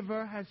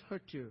 Whoever has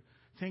hurt you,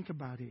 think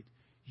about it.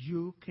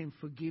 You can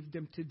forgive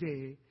them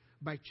today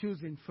by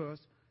choosing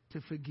first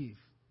to forgive.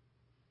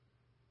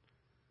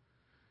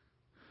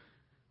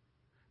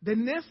 The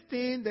next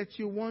thing that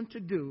you want to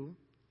do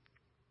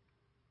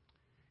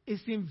is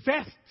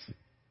invest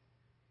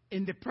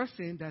in the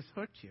person that's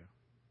hurt you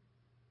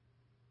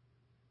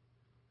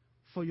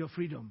for your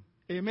freedom.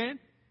 Amen?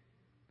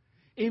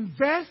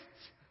 Invest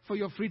for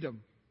your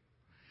freedom.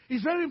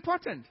 It's very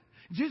important.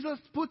 Jesus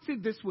puts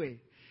it this way.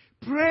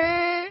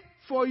 Pray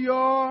for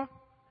your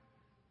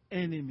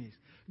enemies.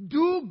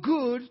 Do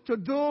good to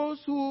those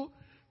who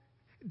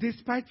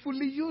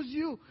despitefully use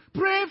you.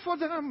 Pray for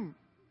them.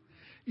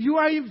 You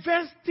are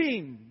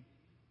investing.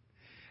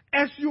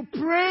 As you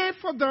pray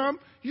for them,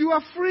 you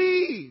are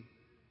free.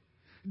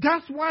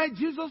 That's why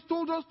Jesus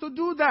told us to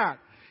do that.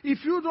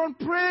 If you don't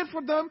pray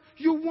for them,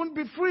 you won't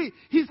be free.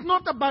 It's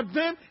not about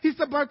them, it's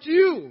about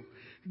you.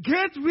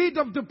 Get rid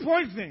of the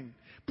poison.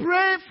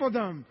 Pray for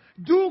them.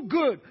 Do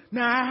good.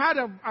 Now, I had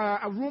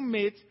a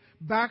roommate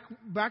back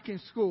in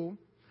school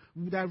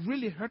that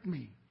really hurt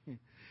me.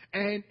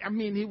 And,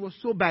 he was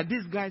so bad.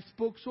 This guy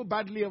spoke so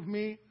badly of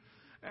me.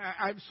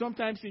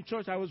 Sometimes in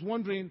church, I was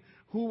wondering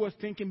who was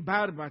thinking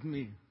bad about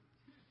me.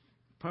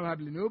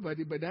 Probably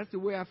nobody, but that's the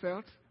way I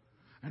felt.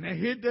 And I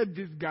hated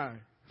this guy.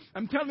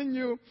 I'm telling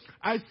you,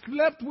 I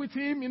slept with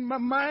him in my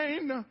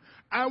mind.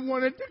 I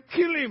wanted to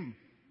kill him.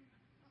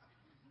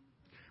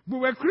 We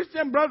were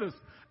Christian brothers.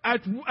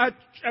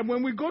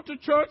 When we go to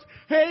church,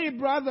 hey,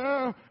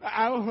 brother,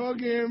 I'll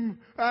hug him.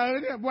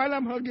 While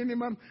I'm hugging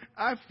him,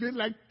 I feel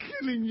like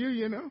killing you,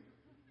 you know.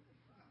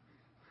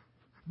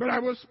 But I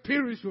was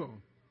spiritual.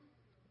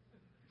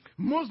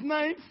 Most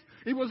nights,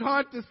 it was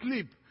hard to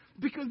sleep.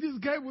 Because this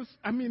guy was,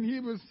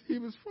 he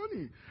was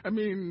funny.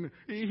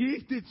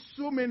 He did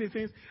so many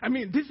things.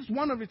 This is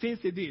one of the things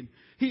he did.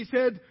 He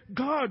said,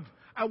 God,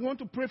 I want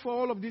to pray for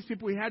all of these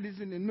people. He had this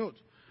in the note.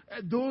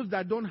 Those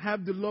that don't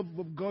have the love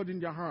of God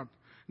in their heart.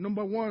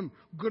 Number one,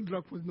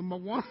 Goodluck was number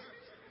one.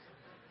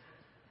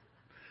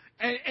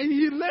 and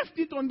he left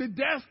it on the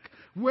desk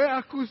where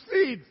I could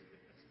see it.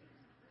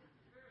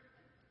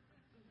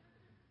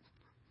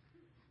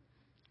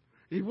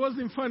 It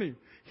wasn't funny.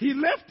 He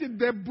left it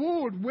there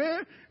bold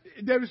where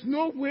there is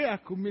no way I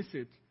could miss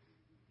it.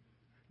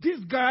 This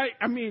guy,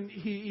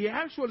 he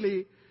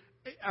actually,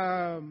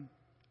 I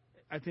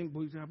think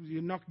he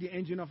knocked the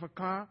engine of a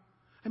car.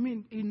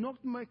 He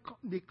knocked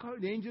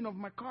the engine of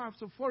my car.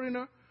 As a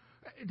foreigner,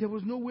 there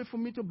was no way for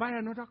me to buy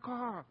another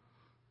car.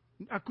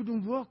 I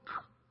couldn't walk.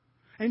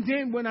 And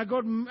then when I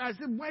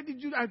said,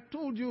 I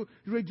told you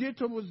the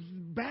radiator was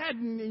bad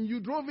and you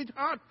drove it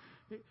hard.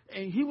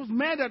 And he was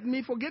mad at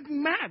me for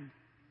getting mad.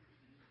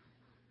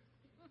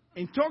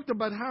 And talked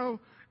about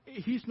how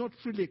he's not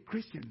really a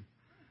Christian.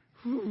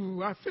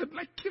 I felt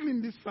like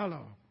killing this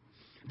fellow.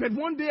 But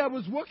one day I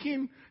was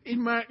working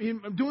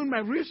doing my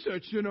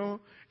research,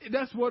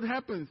 That's what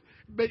happens.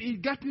 But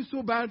it got me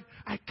so bad,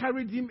 I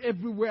carried him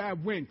everywhere I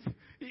went.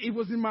 It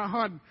was in my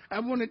heart.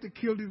 I wanted to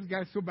kill this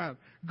guy so bad.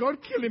 God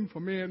killed him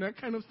for me and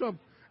that kind of stuff.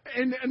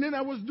 And then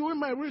I was doing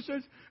my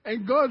research,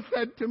 and God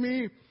said to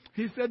me,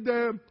 He said,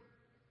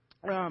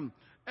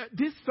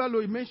 this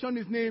fellow, he mentioned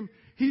his name,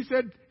 he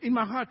said in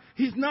my heart,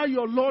 he's now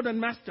your Lord and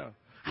Master.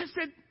 I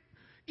said,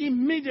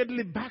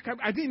 immediately back up.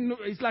 I didn't know.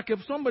 It's like if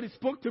somebody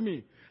spoke to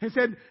me and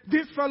said,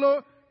 this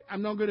fellow,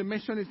 I'm not going to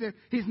mention his name,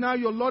 he's now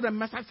your Lord and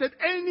Master. I said,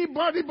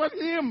 anybody but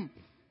him.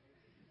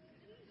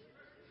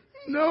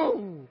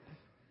 No.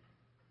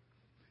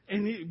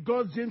 And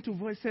God's gentle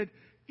voice said,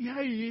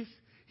 yeah, he is.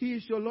 He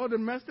is your Lord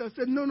and Master. I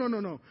said, no.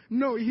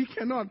 No, he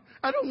cannot.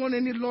 I don't want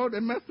any Lord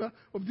and Master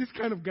of this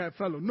kind of guy,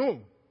 fellow.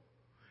 No.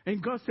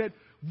 And God said,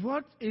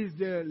 what is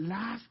the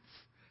last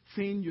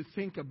thing you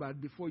think about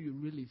before you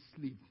really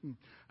sleep?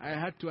 I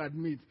had to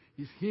admit,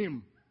 it's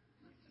him.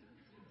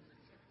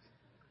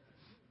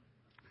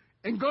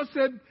 And God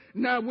said,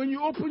 now when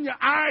you open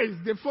your eyes,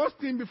 the first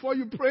thing before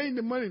you pray in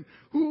the morning,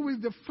 who is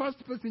the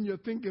first person you're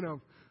thinking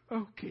of?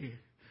 Okay.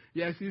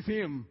 Yes, it's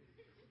him.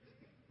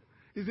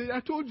 He said, I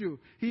told you,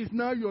 he's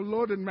now your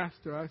Lord and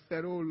Master. I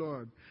said, oh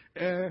Lord,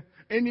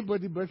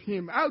 anybody but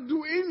him. I'll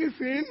do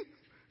anything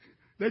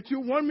that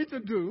you want me to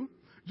do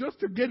just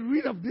to get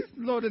rid of this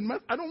Lord and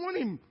Master. I don't want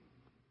him.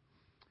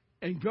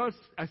 And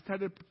I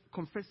started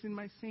confessing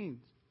my sins.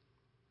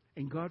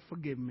 And God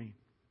forgave me.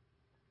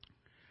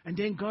 And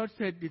then God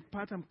said, the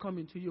part I'm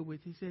coming to you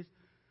with, he says,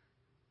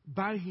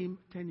 buy him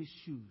tennis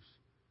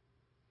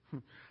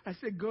shoes. I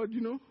said, God,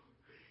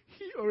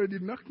 he already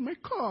knocked my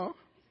car.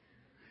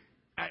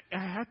 I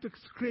had to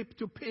scrape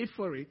to pay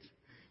for it.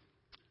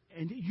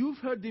 And you've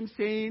heard him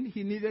saying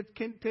he needed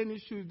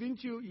tennis shoes,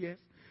 didn't you? Yes.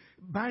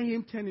 Buy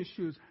him tennis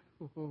shoes.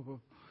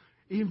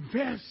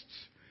 Invest.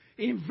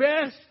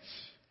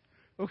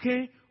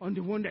 Okay? On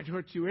the one that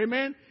hurt you.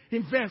 Amen?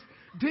 Invest.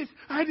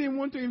 I didn't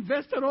want to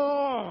invest at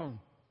all.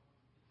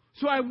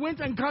 So I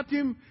went and got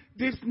him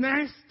these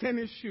nice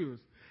tennis shoes.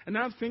 And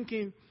I'm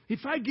thinking,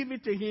 if I give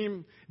it to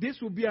him, this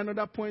will be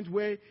another point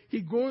where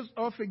he goes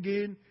off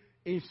again,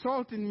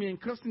 insulting me and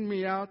cursing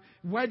me out.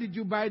 Why did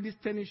you buy these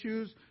tennis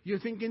shoes? You're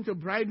thinking to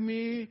bribe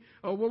me?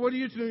 Or what are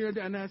you doing?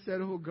 And I said,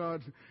 oh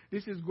God,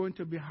 this is going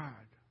to be hard.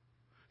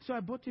 So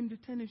I bought him the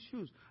tennis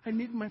shoes. I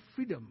need my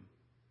freedom.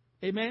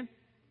 Amen?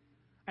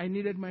 I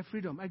needed my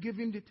freedom. I gave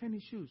him the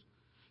tennis shoes.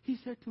 He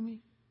said to me,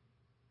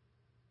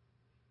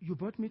 you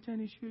bought me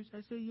tennis shoes?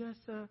 I said, yes,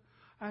 sir.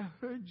 I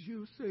heard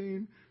you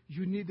saying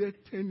you needed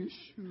tennis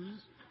shoes.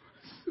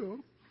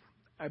 So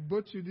I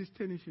bought you these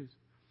tennis shoes.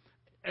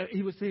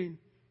 He was saying,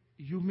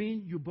 you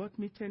mean you bought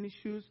me tennis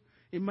shoes?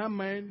 In my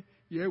mind,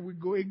 here we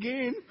go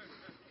again.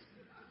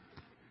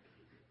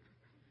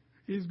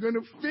 He's going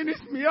to finish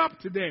me up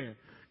today.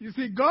 You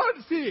see, God,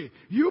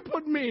 you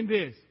put me in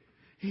this.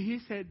 He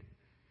said,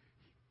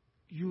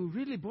 you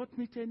really bought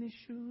me tennis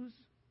shoes?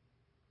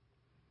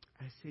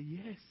 I said,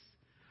 yes.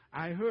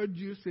 I heard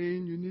you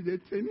saying you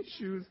needed tennis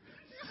shoes,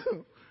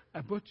 so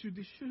I bought you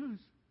the shoes.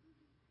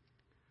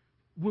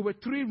 We were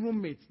 3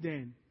 roommates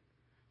then.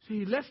 So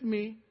he left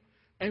me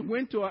and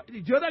went to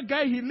the other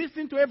guy. He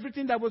listened to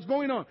everything that was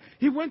going on.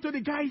 He went to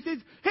the guy. He says,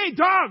 hey,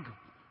 dog.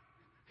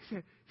 He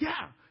said,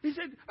 yeah. He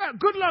said,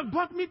 Goodluck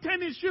bought me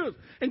tennis shoes.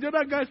 And the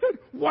other guy said,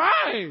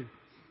 why?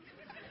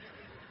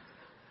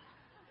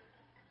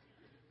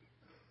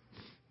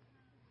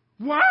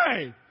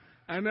 Why?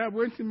 And I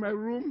went in my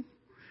room.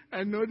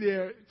 I know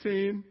they're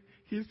saying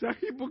he's a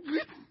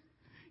hypocrite.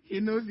 He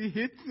knows he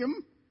hates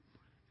him.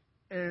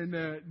 And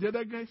the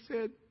other guy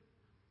said,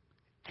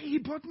 hey,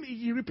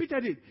 he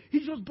repeated it.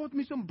 He just bought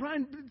me some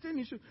brand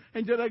tennis shoes.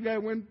 And the other guy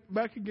went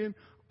back again.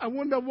 I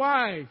wonder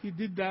why he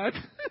did that.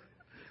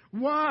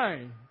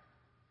 Why?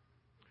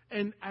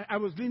 And I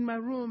was in my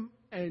room,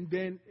 and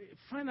then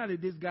finally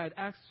this guy had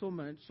asked so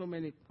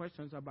many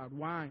questions about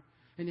why.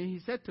 And then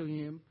he said to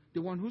him,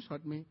 the one who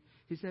shot me,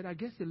 he said, I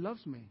guess he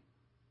loves me.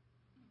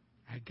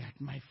 I got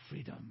my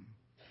freedom.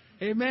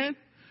 Amen?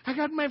 I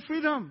got my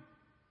freedom.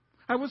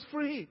 I was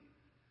free.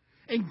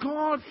 And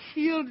God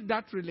healed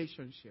that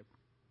relationship.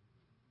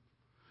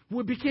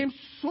 We became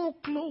so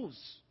close.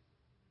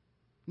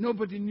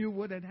 Nobody knew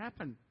what had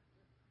happened.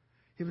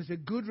 It was a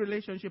good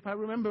relationship. I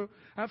remember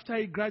after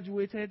he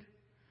graduated,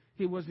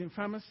 he was in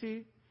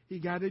pharmacy. He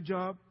got a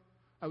job.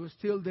 I was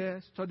still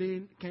there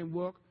studying, can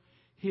work.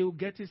 He will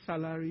get his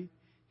salary.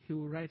 He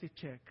will write a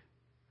check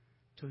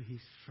to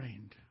his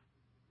friend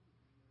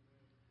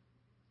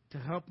to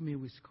help me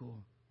with school.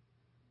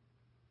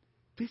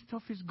 This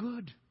stuff is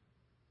good.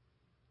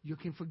 You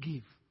can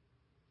forgive.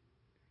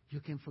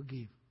 You can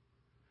forgive.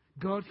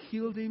 God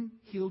healed him,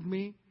 healed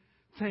me.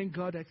 Thank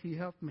God that he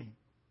helped me.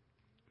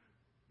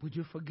 Would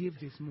you forgive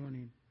this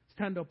morning?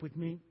 Stand up with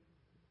me.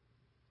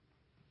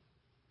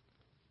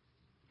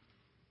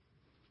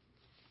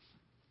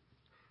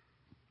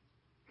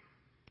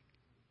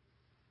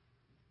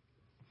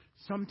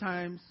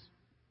 Sometimes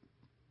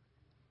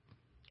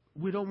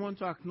we don't want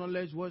to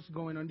acknowledge what's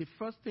going on. The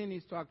first thing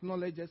is to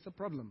acknowledge there's a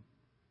problem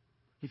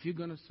if you're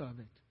going to solve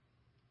it.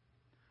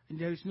 And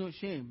there is no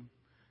shame.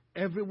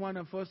 Every one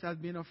of us has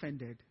been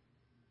offended.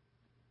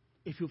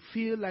 If you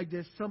feel like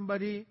there's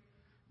somebody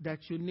that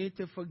you need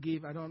to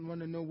forgive, I don't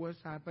want to know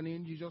what's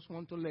happening, you just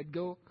want to let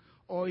go,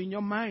 or in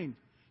your mind,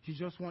 you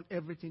just want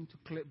everything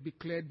to be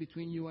cleared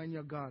between you and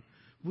your God.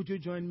 Would you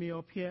join me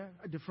up here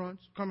at the front?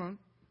 Come on.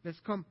 Let's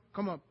come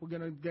up. We're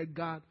going to get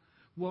God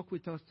work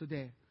with us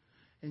today.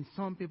 And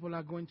some people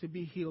are going to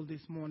be healed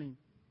this morning.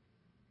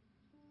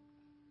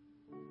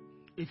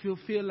 If you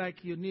feel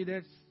like you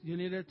needed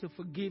to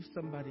forgive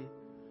somebody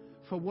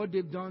for what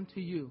they've done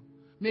to you,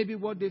 maybe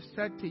what they've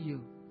said to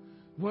you,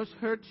 what's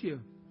hurt you,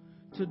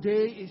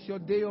 today is your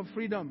day of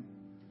freedom.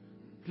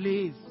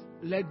 Please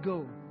let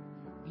go.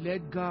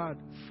 Let God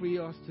free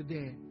us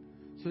today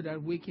so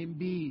that we can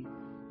be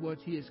what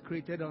He has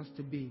created us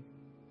to be.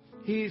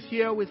 He is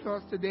here with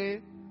us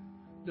today.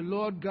 The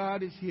Lord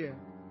God is here.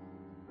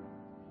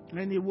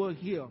 And He will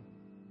heal.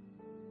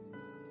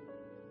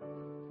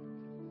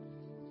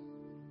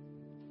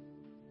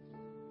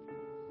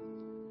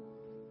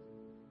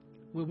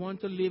 We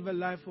want to live a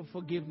life of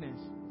forgiveness.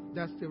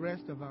 That's the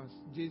rest of us.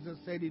 Jesus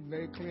said it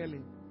very clearly.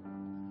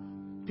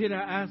 Peter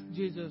asked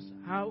Jesus,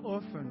 how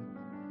often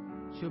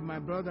should my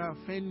brother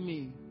offend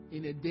me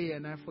in a day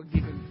and I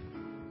forgive him?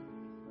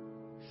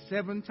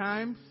 7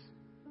 times?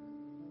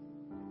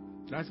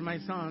 That's my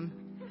son.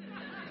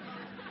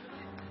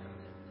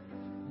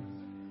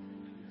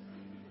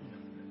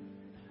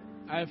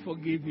 I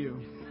forgive you.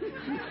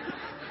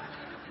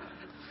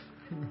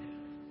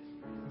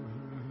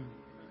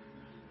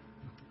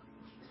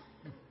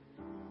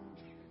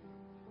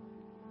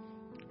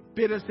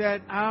 Peter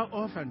said, how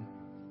often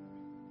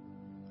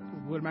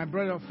will my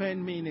brother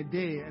offend me in a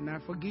day and I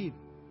forgive?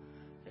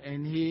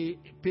 And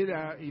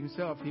Peter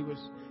himself,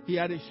 he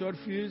had a short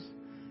fuse.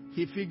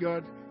 He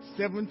figured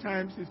 7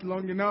 times is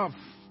long enough.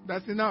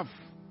 That's enough.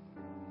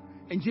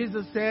 And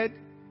Jesus said,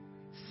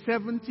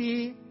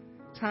 70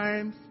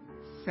 times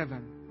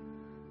 7.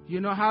 You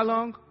know how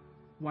long?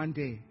 1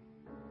 day.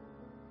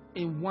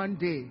 In 1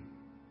 day.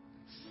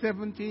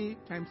 70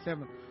 times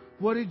 7.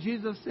 What is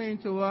Jesus saying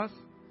to us?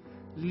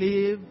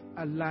 Live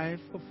a life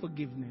of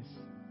forgiveness.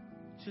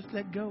 Just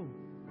let go.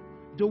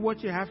 Do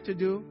what you have to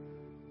do.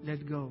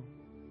 Let go.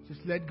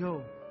 Just let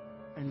go.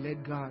 And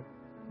let God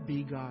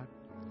be God.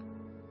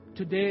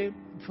 Today,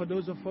 for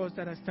those of us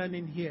that are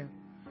standing here,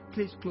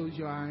 please close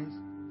your eyes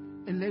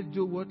and let's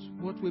do what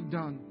we've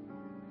done.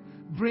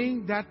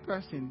 Bring that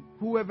person,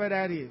 whoever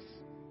that is,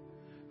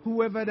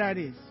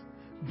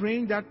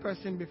 bring that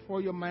person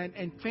before your mind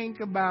and think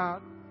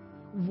about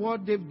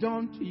what they've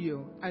done to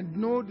you and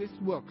know this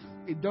works.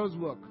 It does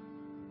work.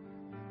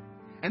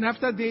 And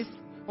after this,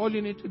 all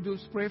you need to do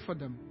is pray for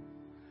them.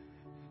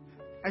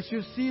 As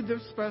you see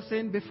this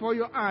person before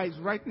your eyes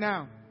right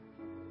now,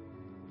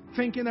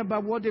 thinking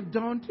about what they've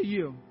done to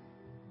you,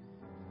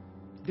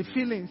 the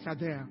feelings are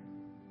there.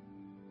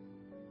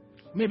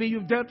 Maybe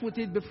you've dealt with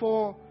it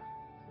before,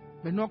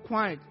 but not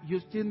quite. You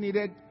still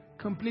needed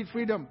complete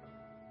freedom.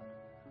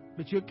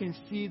 But you can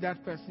see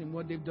that person,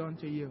 what they've done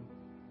to you.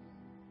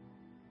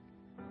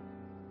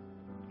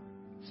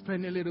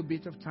 Spend a little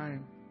bit of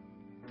time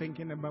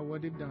thinking about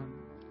what they've done.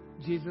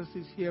 Jesus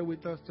is here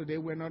with us today.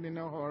 We're not in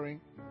a hurry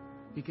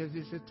because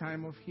it's a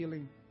time of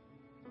healing.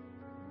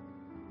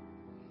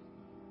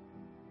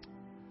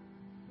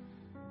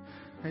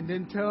 And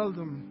then tell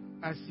them,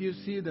 as you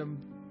see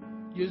them,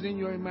 using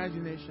your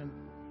imagination,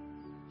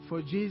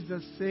 for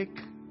Jesus' sake,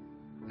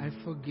 I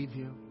forgive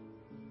you.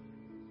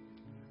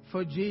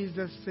 For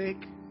Jesus'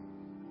 sake,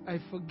 I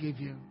forgive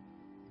you.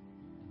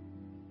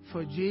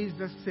 For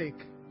Jesus'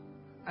 sake,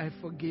 I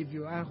forgive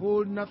you. I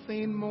hold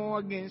nothing more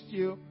against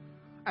you.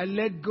 I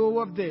let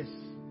go of this.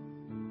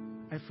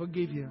 I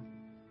forgive you.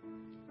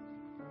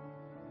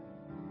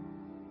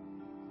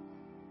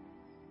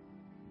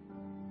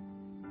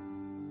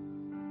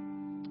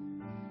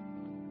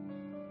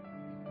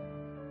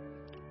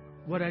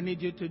 What I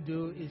need you to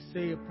do is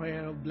say a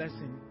prayer of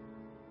blessing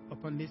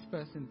upon this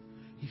person.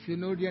 If you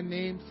know their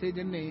name, say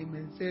the name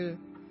and say,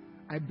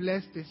 I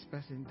bless this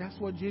person. That's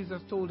what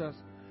Jesus told us.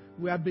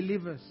 We are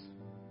believers.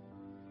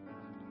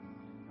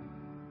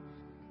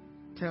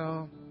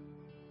 Tell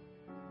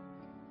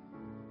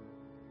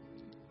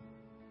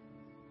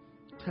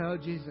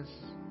Jesus,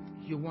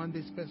 you want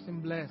this person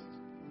blessed.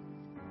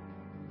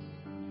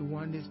 You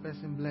want this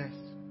person blessed.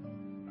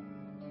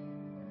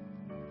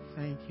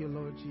 Thank you,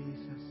 Lord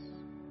Jesus.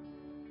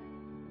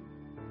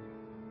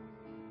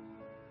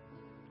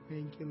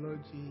 Thank you, Lord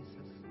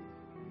Jesus.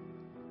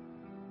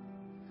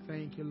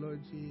 Thank you,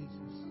 Lord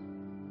Jesus.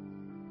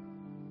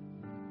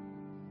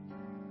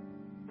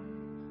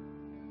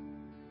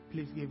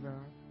 Please give a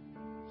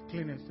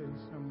clearness to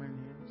someone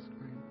here on the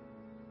screen.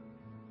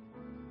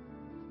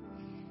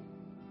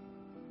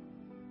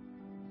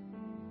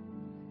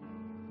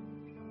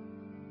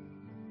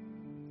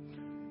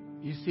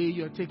 You see,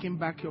 you're taking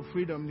back your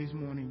freedom this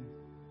morning.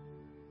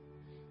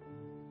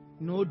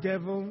 No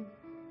devil,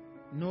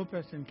 no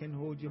person can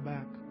hold you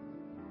back.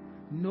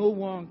 No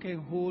one can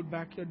hold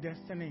back your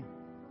destiny.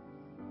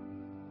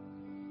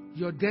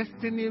 Your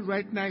destiny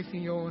right now is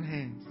in your own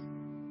hands.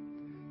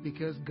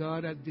 Because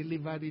God has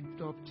delivered it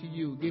up to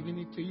you, given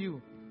it to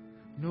you.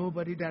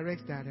 Nobody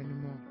directs that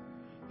anymore.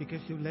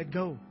 Because you let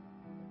go.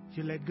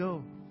 You let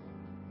go.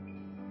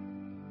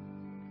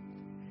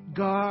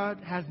 God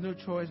has no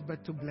choice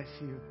but to bless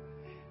you.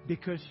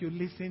 Because you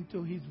listen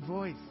to His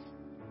voice.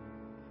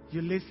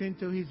 You listened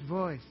to His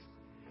voice.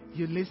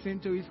 You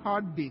listened to His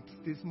heartbeat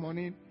this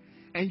morning.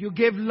 And you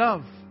gave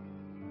love.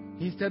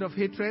 Instead of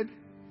hatred,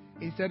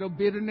 instead of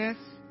bitterness,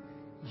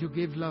 you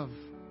gave love.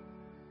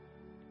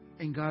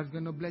 And God's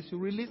going to bless you.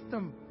 Release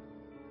them.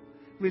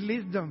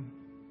 Release them.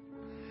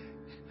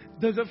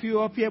 Those of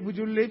you up here, would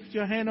you lift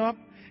your hand up?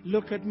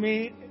 Look at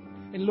me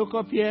and look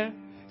up here.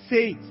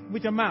 Say it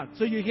with your mouth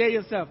so you hear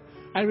yourself.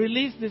 I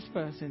release this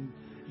person.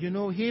 You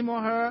know him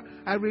or her,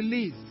 I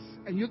release.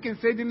 And you can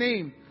say the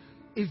name.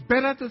 It's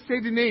better to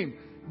say the name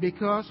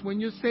because when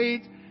you say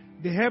it,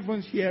 the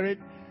heavens hear it.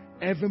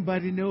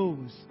 Everybody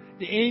knows.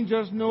 The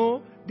angels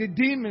know. The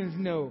demons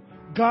know.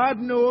 God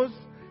knows.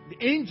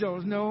 The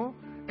angels know.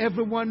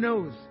 Everyone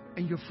knows.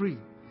 And you're free.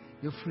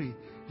 You're free.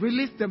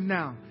 Release them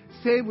now.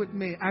 Say with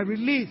me, I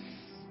release.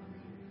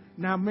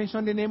 Now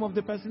mention the name of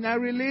the person. I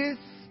release.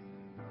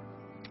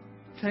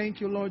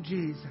 Thank you, Lord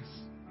Jesus.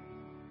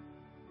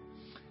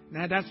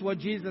 Now that's what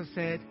Jesus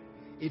said.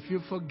 If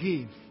you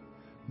forgive,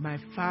 my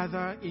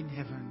Father in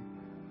heaven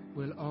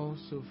will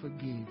also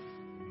forgive.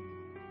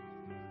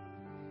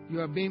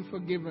 You are being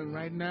forgiven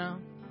right now.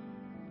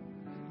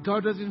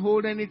 God doesn't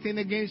hold anything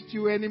against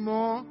you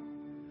anymore.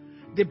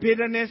 The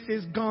bitterness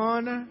is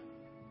gone.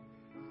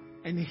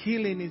 And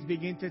healing is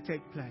beginning to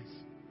take place.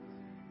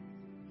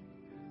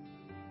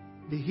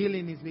 The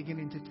healing is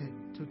beginning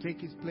to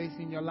take its place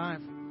in your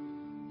life.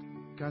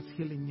 God's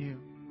healing you.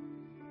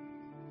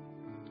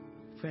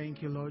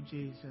 Thank you, Lord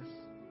Jesus.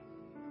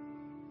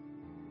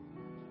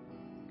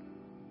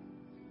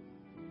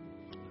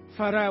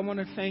 Father, I want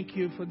to thank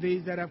you for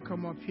these that have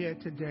come up here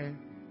today.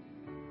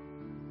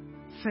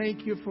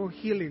 Thank you for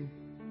healing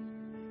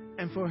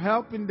and for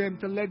helping them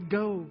to let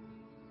go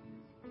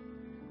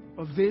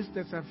of this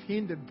that have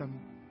hindered them.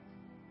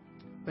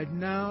 But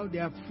now they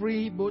are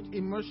free both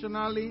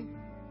emotionally,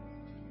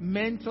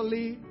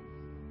 mentally,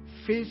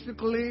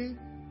 physically,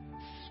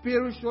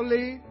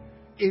 spiritually.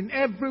 In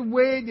every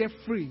way they're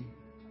free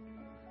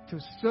to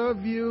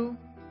serve you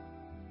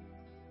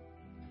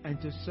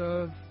and to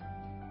serve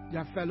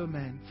their fellow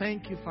man.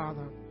 Thank you,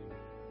 Father.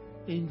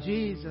 In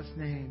Jesus'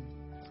 name,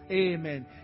 amen.